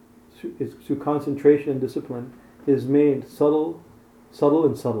intelligence is through concentration and discipline is made subtle,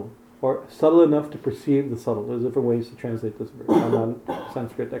 or subtle enough to perceive the subtle. There's different ways to translate this verse. I'm on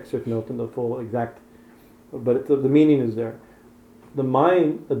Sanskrit excerpt note in the full exact, but the meaning is there. The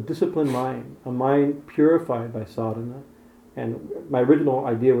mind, a disciplined mind, a mind purified by sadhana. And my original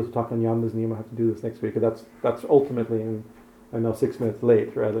idea was to talk on Yamas Niyama. I have to do this next week, because that's ultimately, and I'm now 6 minutes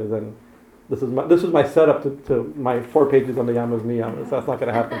late, rather than this is my setup to my 4 pages on the Yamas Niyamas. That's not going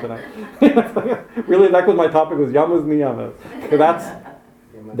to happen tonight. Really, that was my topic, was Yamas Niyamas. So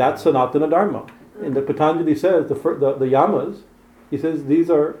that's Sanatana Dharma. And the Patanjali says the Yamas, he says these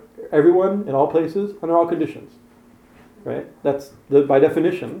are everyone in all places under all conditions. Right? That's by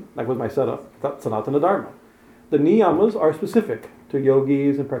definition. That was my setup. That's Sanatana Dharma. The niyamas are specific to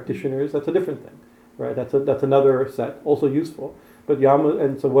yogis and practitioners. That's a different thing, right? That's another set, also useful. But yama,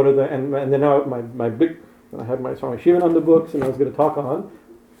 and so what are the and then now my big, I have my Swami Shivananda books, and I was going to talk on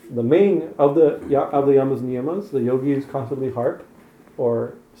the main of the yamas niyamas. The yogis constantly harp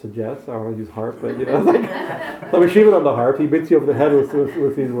or suggest. I don't want to use harp, but it's like Swami Shivananda harp. He beats you over the head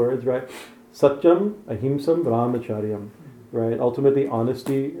with these words, right? Satyam, ahimsam, brahmacharyam. Right, ultimately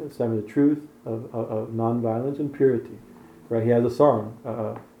honesty, standing the truth of non-violence and purity. Right, he has a song,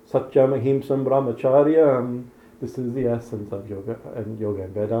 Satyam Ahimsam Brahmacharyam. This is the essence of yoga and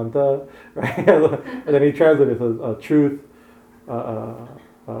Vedanta. Right, and then he translates it as truth,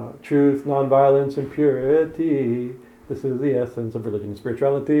 non-violence, and purity. This is the essence of religion and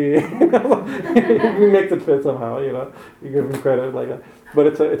spirituality. He makes it fit somehow, you give him credit like that. But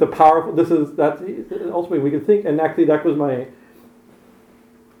it's a powerful. Ultimately we can think, and actually that was my.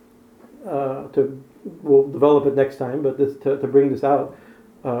 We'll develop it next time, but to bring this out,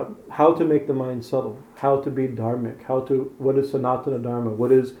 how to make the mind subtle, how to be dharmic, what is Sanatana Dharma?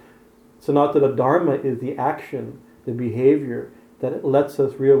 What is Sanatana Dharma? Is the action, the behavior that lets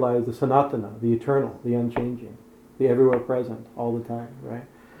us realize the Sanatana, the eternal, the unchanging, the everywhere present, all the time, right?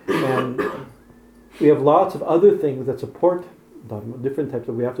 And we have lots of other things that support Dharma, different types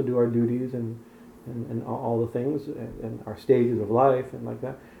of, we have to do our duties and all the things and our stages of life and like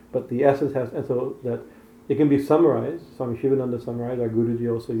that. But the essence has, and so that it can be summarized. Swami Shivananda summarized. Our Guruji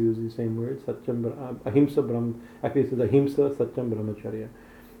also used these same words. Satyam, ahimsa, brahm. Actually, it says ahimsa, satyam, brahmacharya,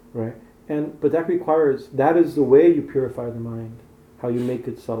 right? But that is the way you purify the mind, how you make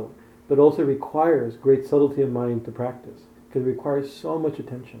it subtle. But also requires great subtlety of mind to practice, because it requires so much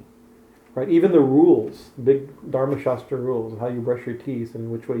attention. Right? Even the rules, big Dharma Shastra rules, how you brush your teeth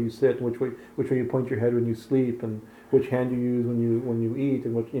and which way you sit, which way you point your head when you sleep, and which hand you use when you eat,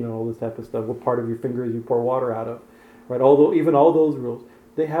 and all this type of stuff. What part of your fingers you pour water out of, right? Although even all those rules,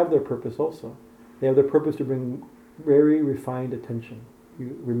 they have their purpose also. They have their purpose to bring very refined attention,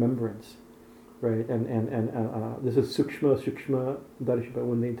 remembrance, right? And this is sukshma darshana,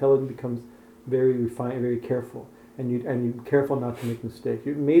 when the intelligence becomes very refined, very careful, and you careful not to make mistakes.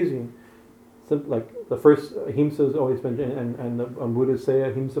 You're amazing. Like the first ahimsa is always mentioned, and the Buddhists say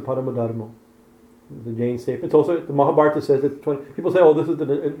ahimsa parama dharma. The Jain say it's also the Mahabharata says that people say, oh, this is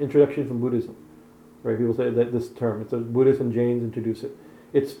the introduction from Buddhism, right? People say that this term, it's a Buddhists and Jains introduce it.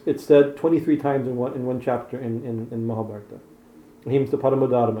 It's said 23 times in one chapter in Mahabharata. Ahimsa parama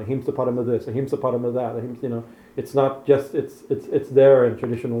dharma, ahimsa parama this, ahimsa parama that. Ahimsa, it's not just it's there in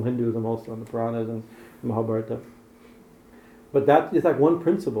traditional Hinduism also, in the Puranas and Mahabharata. But that is like one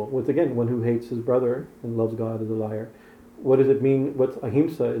principle. With again, one who hates his brother and loves God is a liar. What does it mean? What's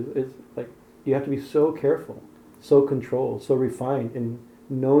ahimsa is like, you have to be so careful, so controlled, so refined in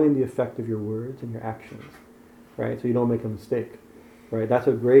knowing the effect of your words and your actions, right? So you don't make a mistake, right? That's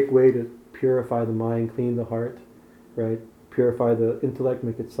a great way to purify the mind, clean the heart, right? Purify the intellect,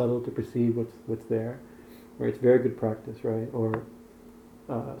 make it subtle to perceive what's there, right? It's very good practice, right? Or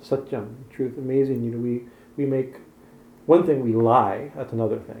satyam, truth, amazing. We make one thing, we lie. That's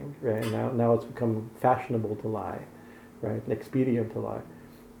another thing, right? Now it's become fashionable to lie, right? Expedient to lie,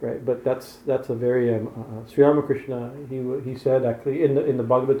 right? But that's a very Sri Ramakrishna. He said actually in the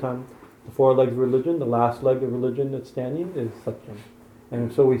Bhagavatam, the four legs of religion, the last leg of religion that's standing is satyam,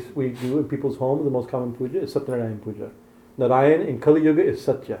 and so we do in people's homes. The most common puja is Satyanarayana puja. Narayan in Kali Yuga is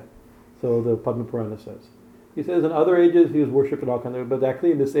Satya, so the Padma Purana says. He says in other ages he was worshipped in all kinds of, but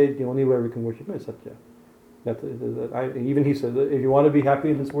actually in this age the only way we can worship him is Satya. Even he says that if you want to be happy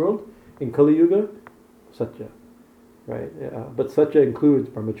in this world, in Kali Yuga, Satya, right? But Satya includes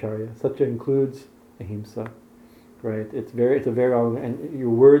brahmacharya. Satya includes ahimsa, right? It's a very long, and your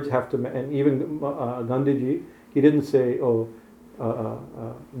words have to. And even Gandhiji, he didn't say,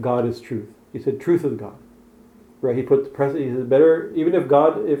 God is truth. He said, truth is God, right? He put the present. He said, better even if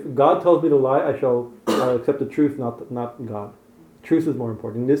God tells me to lie, I shall accept the truth, not God. Truth is more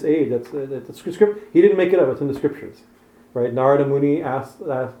important. In this age, that's a script. He didn't make it up. It's in the scriptures, right? Narada Muni asked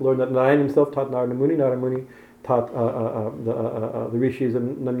Lord Narayan himself taught Narada Muni. Narada Muni taught the rishis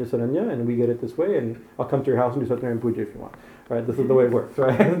and Nanya Saranya, and we get it this way. And I'll come to your house and do Satyanarayana Puja if you want, right? This is the way it works,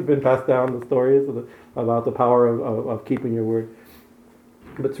 right? It's been passed down, the stories about the power of keeping your word.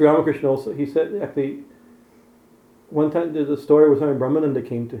 But Sri Ramakrishna also, he said actually, one time there's a story where Swami Brahmananda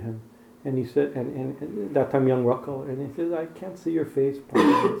came to him. And he said, and that time young Ruckle, and he says, I can't see your face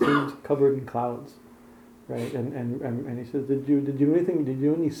properly. It seems covered in clouds, right? And he says, did you do anything? Did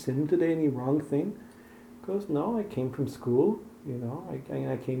you do any sin today? Any wrong thing? He goes, no, I came from school.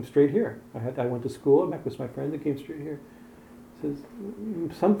 I came straight here. I went to school. I met with my friends. I came straight here. He says,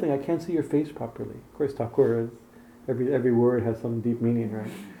 something. I can't see your face properly. Of course, Thakur, every word has some deep meaning,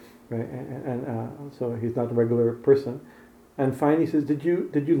 right? Right, and so he's not a regular person. And finally he says, did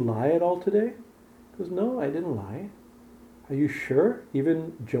you lie at all today? He goes, no, I didn't lie. Are you sure?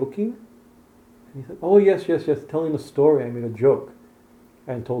 Even joking? And he said, oh, yes, telling a story. I made a joke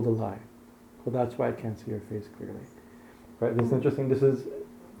and told a lie. Well, that's why I can't see your face clearly. Right? This is interesting. This is,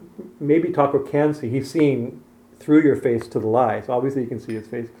 maybe Thakur can see. He's seeing through your face to the lie. So obviously you can see his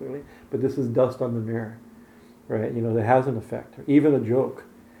face clearly. But this is dust on the mirror. Right? That has an effect. Or even a joke.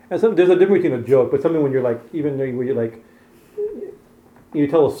 And so there's a difference between a joke, but something when you're like, even when you're like, you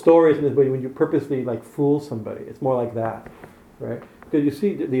tell a story, but when you purposely like fool somebody, it's more like that, right? Because you see,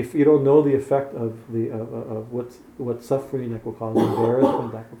 if you don't know the effect of what suffering that will cause,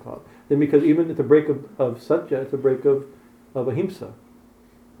 embarrassment that will cause, then because even at the break of satya, it's a break of ahimsa,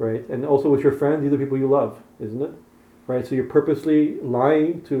 right? And also with your friends, these are people you love, isn't it? Right? So you're purposely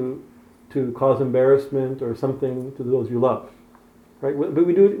lying to cause embarrassment or something to those you love, right? But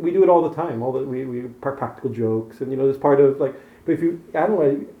we do it all the time. We practical jokes, and there's part of like. But if you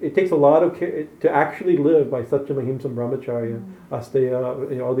analyze, it takes a lot of care to actually live by Satyam, Ahimsa, Brahmacharya,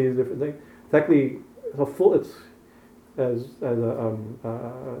 Asteya, all these different things. It's actually it's as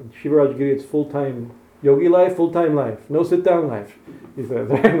Shivaraj Giri, it's full-time yogi life, full-time life, no sit-down life. He says,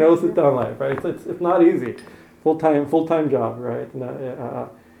 no sit-down life, right? It's not easy, full-time job, right?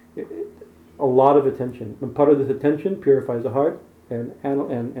 A lot of attention, and part of this attention purifies the heart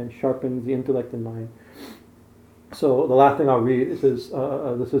and sharpens the intellect and mind. So the last thing I'll read is this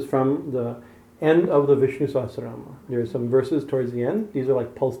is from the end of the Vishnu Sahasranama. There are some verses towards the end. These are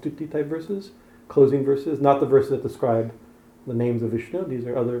like Palstuti type verses, closing verses, not the verses that describe the names of Vishnu. These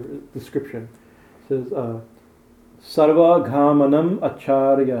are other description. It says, Sarva Ghamanam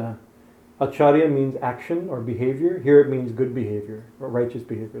Acharya. Acharya means action or behavior. Here it means good behavior or righteous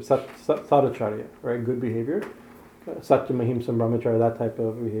behavior. Sadacharya, right? Good behavior. Satyam Ahimsam Brahmacharya, that type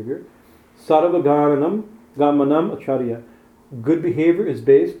of behavior. Sarva Gamanam Acharya. Good behavior is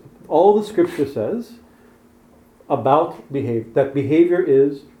based, all the scripture says about behavior, that behavior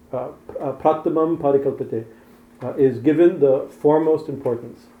is pratamam parikalpate, is given the foremost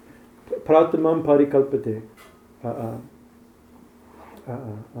importance. Pratamam parikalpate.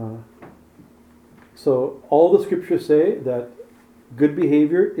 So all the scriptures say that good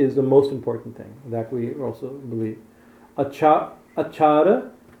behavior is the most important thing, that we also believe. Achara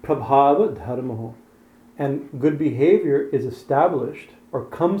prabhava dharmaho. And good behavior is established, or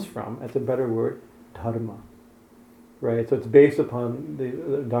comes from, that's a better word, dharma. Right? So it's based upon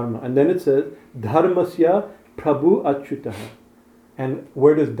the dharma. And then it says, dharmasya prabhu achyutaha. And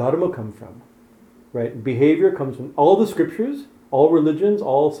where does dharma come from? Right? Behavior comes from all the scriptures, all religions,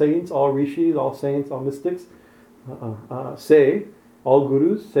 all saints, all rishis, all saints, all mystics say, all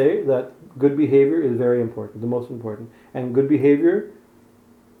gurus say that good behavior is very important, the most important. And good behavior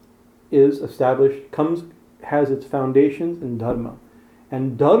is established, has its foundations in dharma.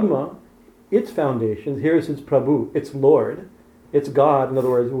 And dharma, its foundations, here is its Prabhu, its Lord, its God, in other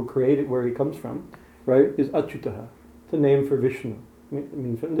words, who created where he comes from, right, is Achyutaha. It's a name for Vishnu. It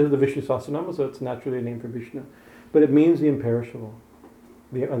means, this is the Vishnu Sahasranama, so it's naturally a name for Vishnu. But it means the imperishable.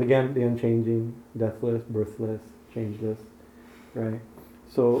 Again, the unchanging, deathless, birthless, changeless, right?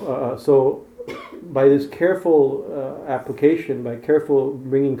 So by this careful application, by careful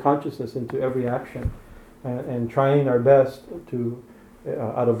bringing consciousness into every action, and trying our best to,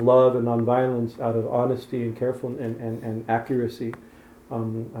 out of love and nonviolence, out of honesty and careful and accuracy,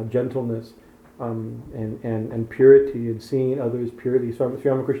 gentleness, and purity, and seeing others purely. So Sri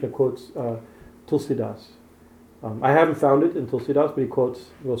Ramakrishna quotes Tulsidas. I haven't found it in Tulsidas, but he quotes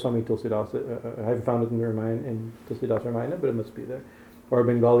Goswami Tulsidas. I haven't found it in the Ramayana, in Tulsidas Ramayana, but it must be there, or a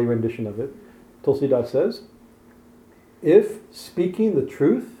Bengali rendition of it. Tulsidas says, if speaking the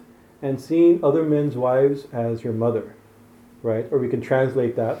truth and seeing other men's wives as your mother, right? Or we can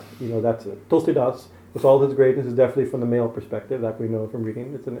translate that, that's it. Tulsidas, with all his greatness, is definitely from the male perspective, that we know from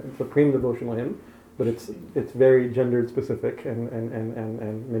reading. It's a prima devotional hymn, but it's very gendered specific and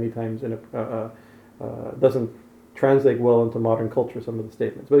many times doesn't translate well into modern culture, some of the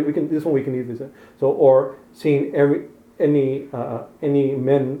statements. But this one we can easily say. So, or seeing any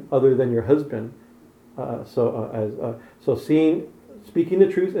men other than your husband, speaking the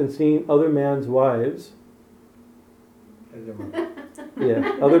truth and seeing other man's wives,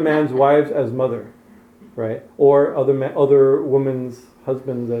 other man's wives as mother, right? Or other women's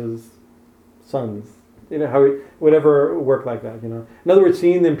husbands as sons. Whatever work like that. In other words,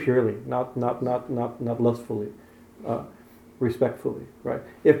 seeing them purely, not lustfully, respectfully, right?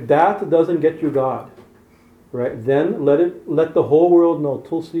 If that doesn't get you God, right, then let the whole world know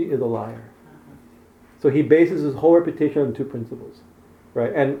Tulsi is a liar. So he bases his whole reputation on two principles,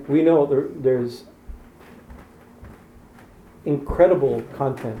 right? And we know there's incredible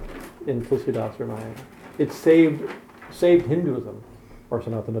content in Tulsidas Ramayana. It saved Hinduism, or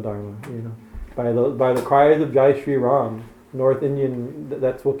Sanatana Dharma, by the cries of Jai Shri Ram. North Indian,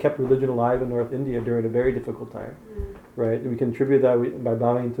 that's what kept religion alive in North India during a very difficult time, right? We can attribute that by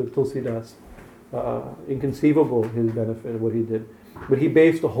bowing to Tulsidas. Inconceivable his benefit, what he did. But he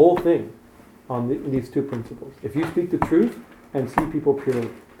based the whole thing on these two principles. If you speak the truth and see people purely,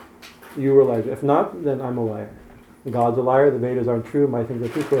 you realize it. If not, then I'm a liar. God's a liar, the Vedas aren't true, my things are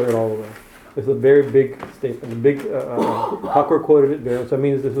true, throw it all away. It's a very big statement. Thakur quoted it very, so it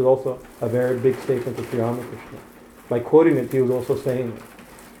means this is also a very big statement of Sri Ramakrishna. By quoting it, he was also saying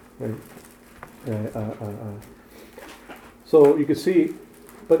it. Right? So you can see,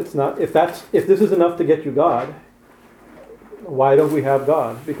 but it's not. If this is enough to get you God, why don't we have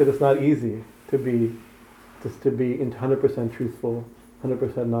God? Because it's not easy to be 100% truthful, 100%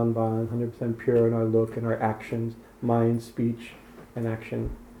 nonviolent, 100% pure in our look and our actions, mind, speech, and action.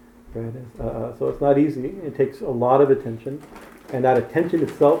 Right? So it's not easy. It takes a lot of attention, and that attention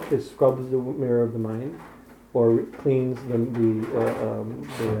itself scrubs the mirror of the mind, or cleans the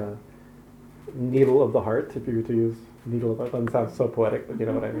needle of the heart, if you were to use needle of the heart. That sounds so poetic, but you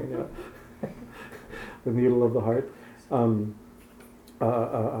know what I mean. The needle of the heart.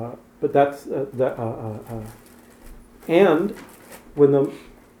 But that's and when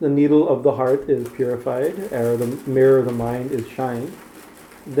the needle of the heart is purified, or the mirror of the mind is shined,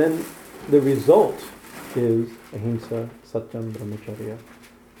 then the result is ahimsa, satyam, brahmacharya.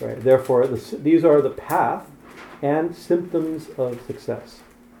 Right? Therefore, these are the path and symptoms of success.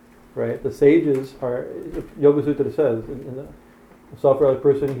 Right? The sages are, Yoga Sutra says, in the self-realized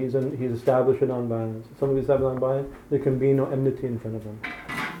person, he's established in nonviolence. Somebody established nonviolence, there can be no enmity in front of him.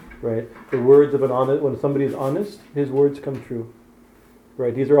 Right? The words of an honest, when somebody is honest, his words come true.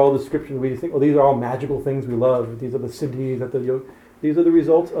 Right? These are all descriptions. We think, well, these are all magical things we love. These are the siddhis that the yoga. These are the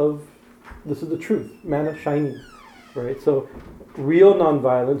results of. This is the truth. Mana shining. Right? So, real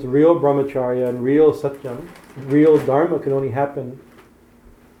nonviolence, real brahmacharya, and real satyam, real dharma can only happen.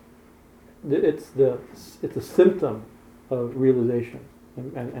 It's a symptom of realization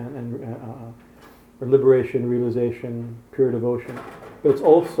and liberation, realization, pure devotion. But it's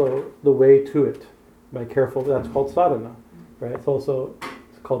also the way to it by careful. That's called sadhana, right? It's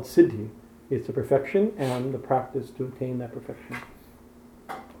called siddhi. It's the perfection and the practice to attain that perfection.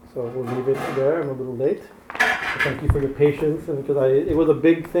 So we'll leave it there. I'm a little late. Thank you for your patience, and because it was a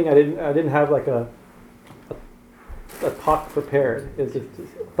big thing. I didn't have like a talk prepared. It's just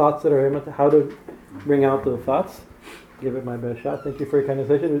thoughts that are how to bring out the thoughts. Give it my best shot. Thank you for your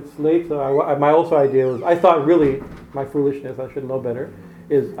conversation. It's late, so my also idea was, I thought really, my foolishness, I should know better,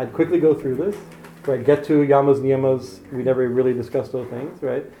 is I'd quickly go through this, right, get to yamas, niyamas, we never really discussed those things,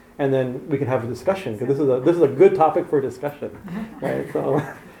 right, and then we can have a discussion, because this is a good topic for discussion, right, so,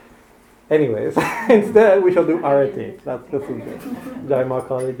 anyways, instead we shall do arati. That's the thing. Jai Ma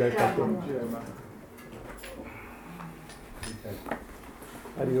Kali, Jai Kali.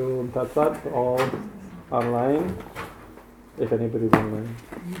 Hari Om Tat Sat, all online. If anybody's online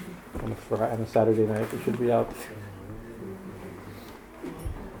on a Saturday night, it should be out.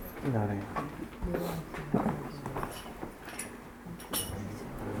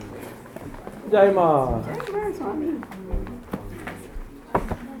 Jai Ma.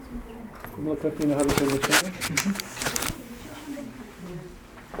 Look up, you know how to turn the channel?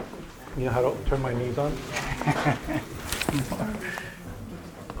 You know how to turn my knees on?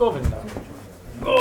 Govinda.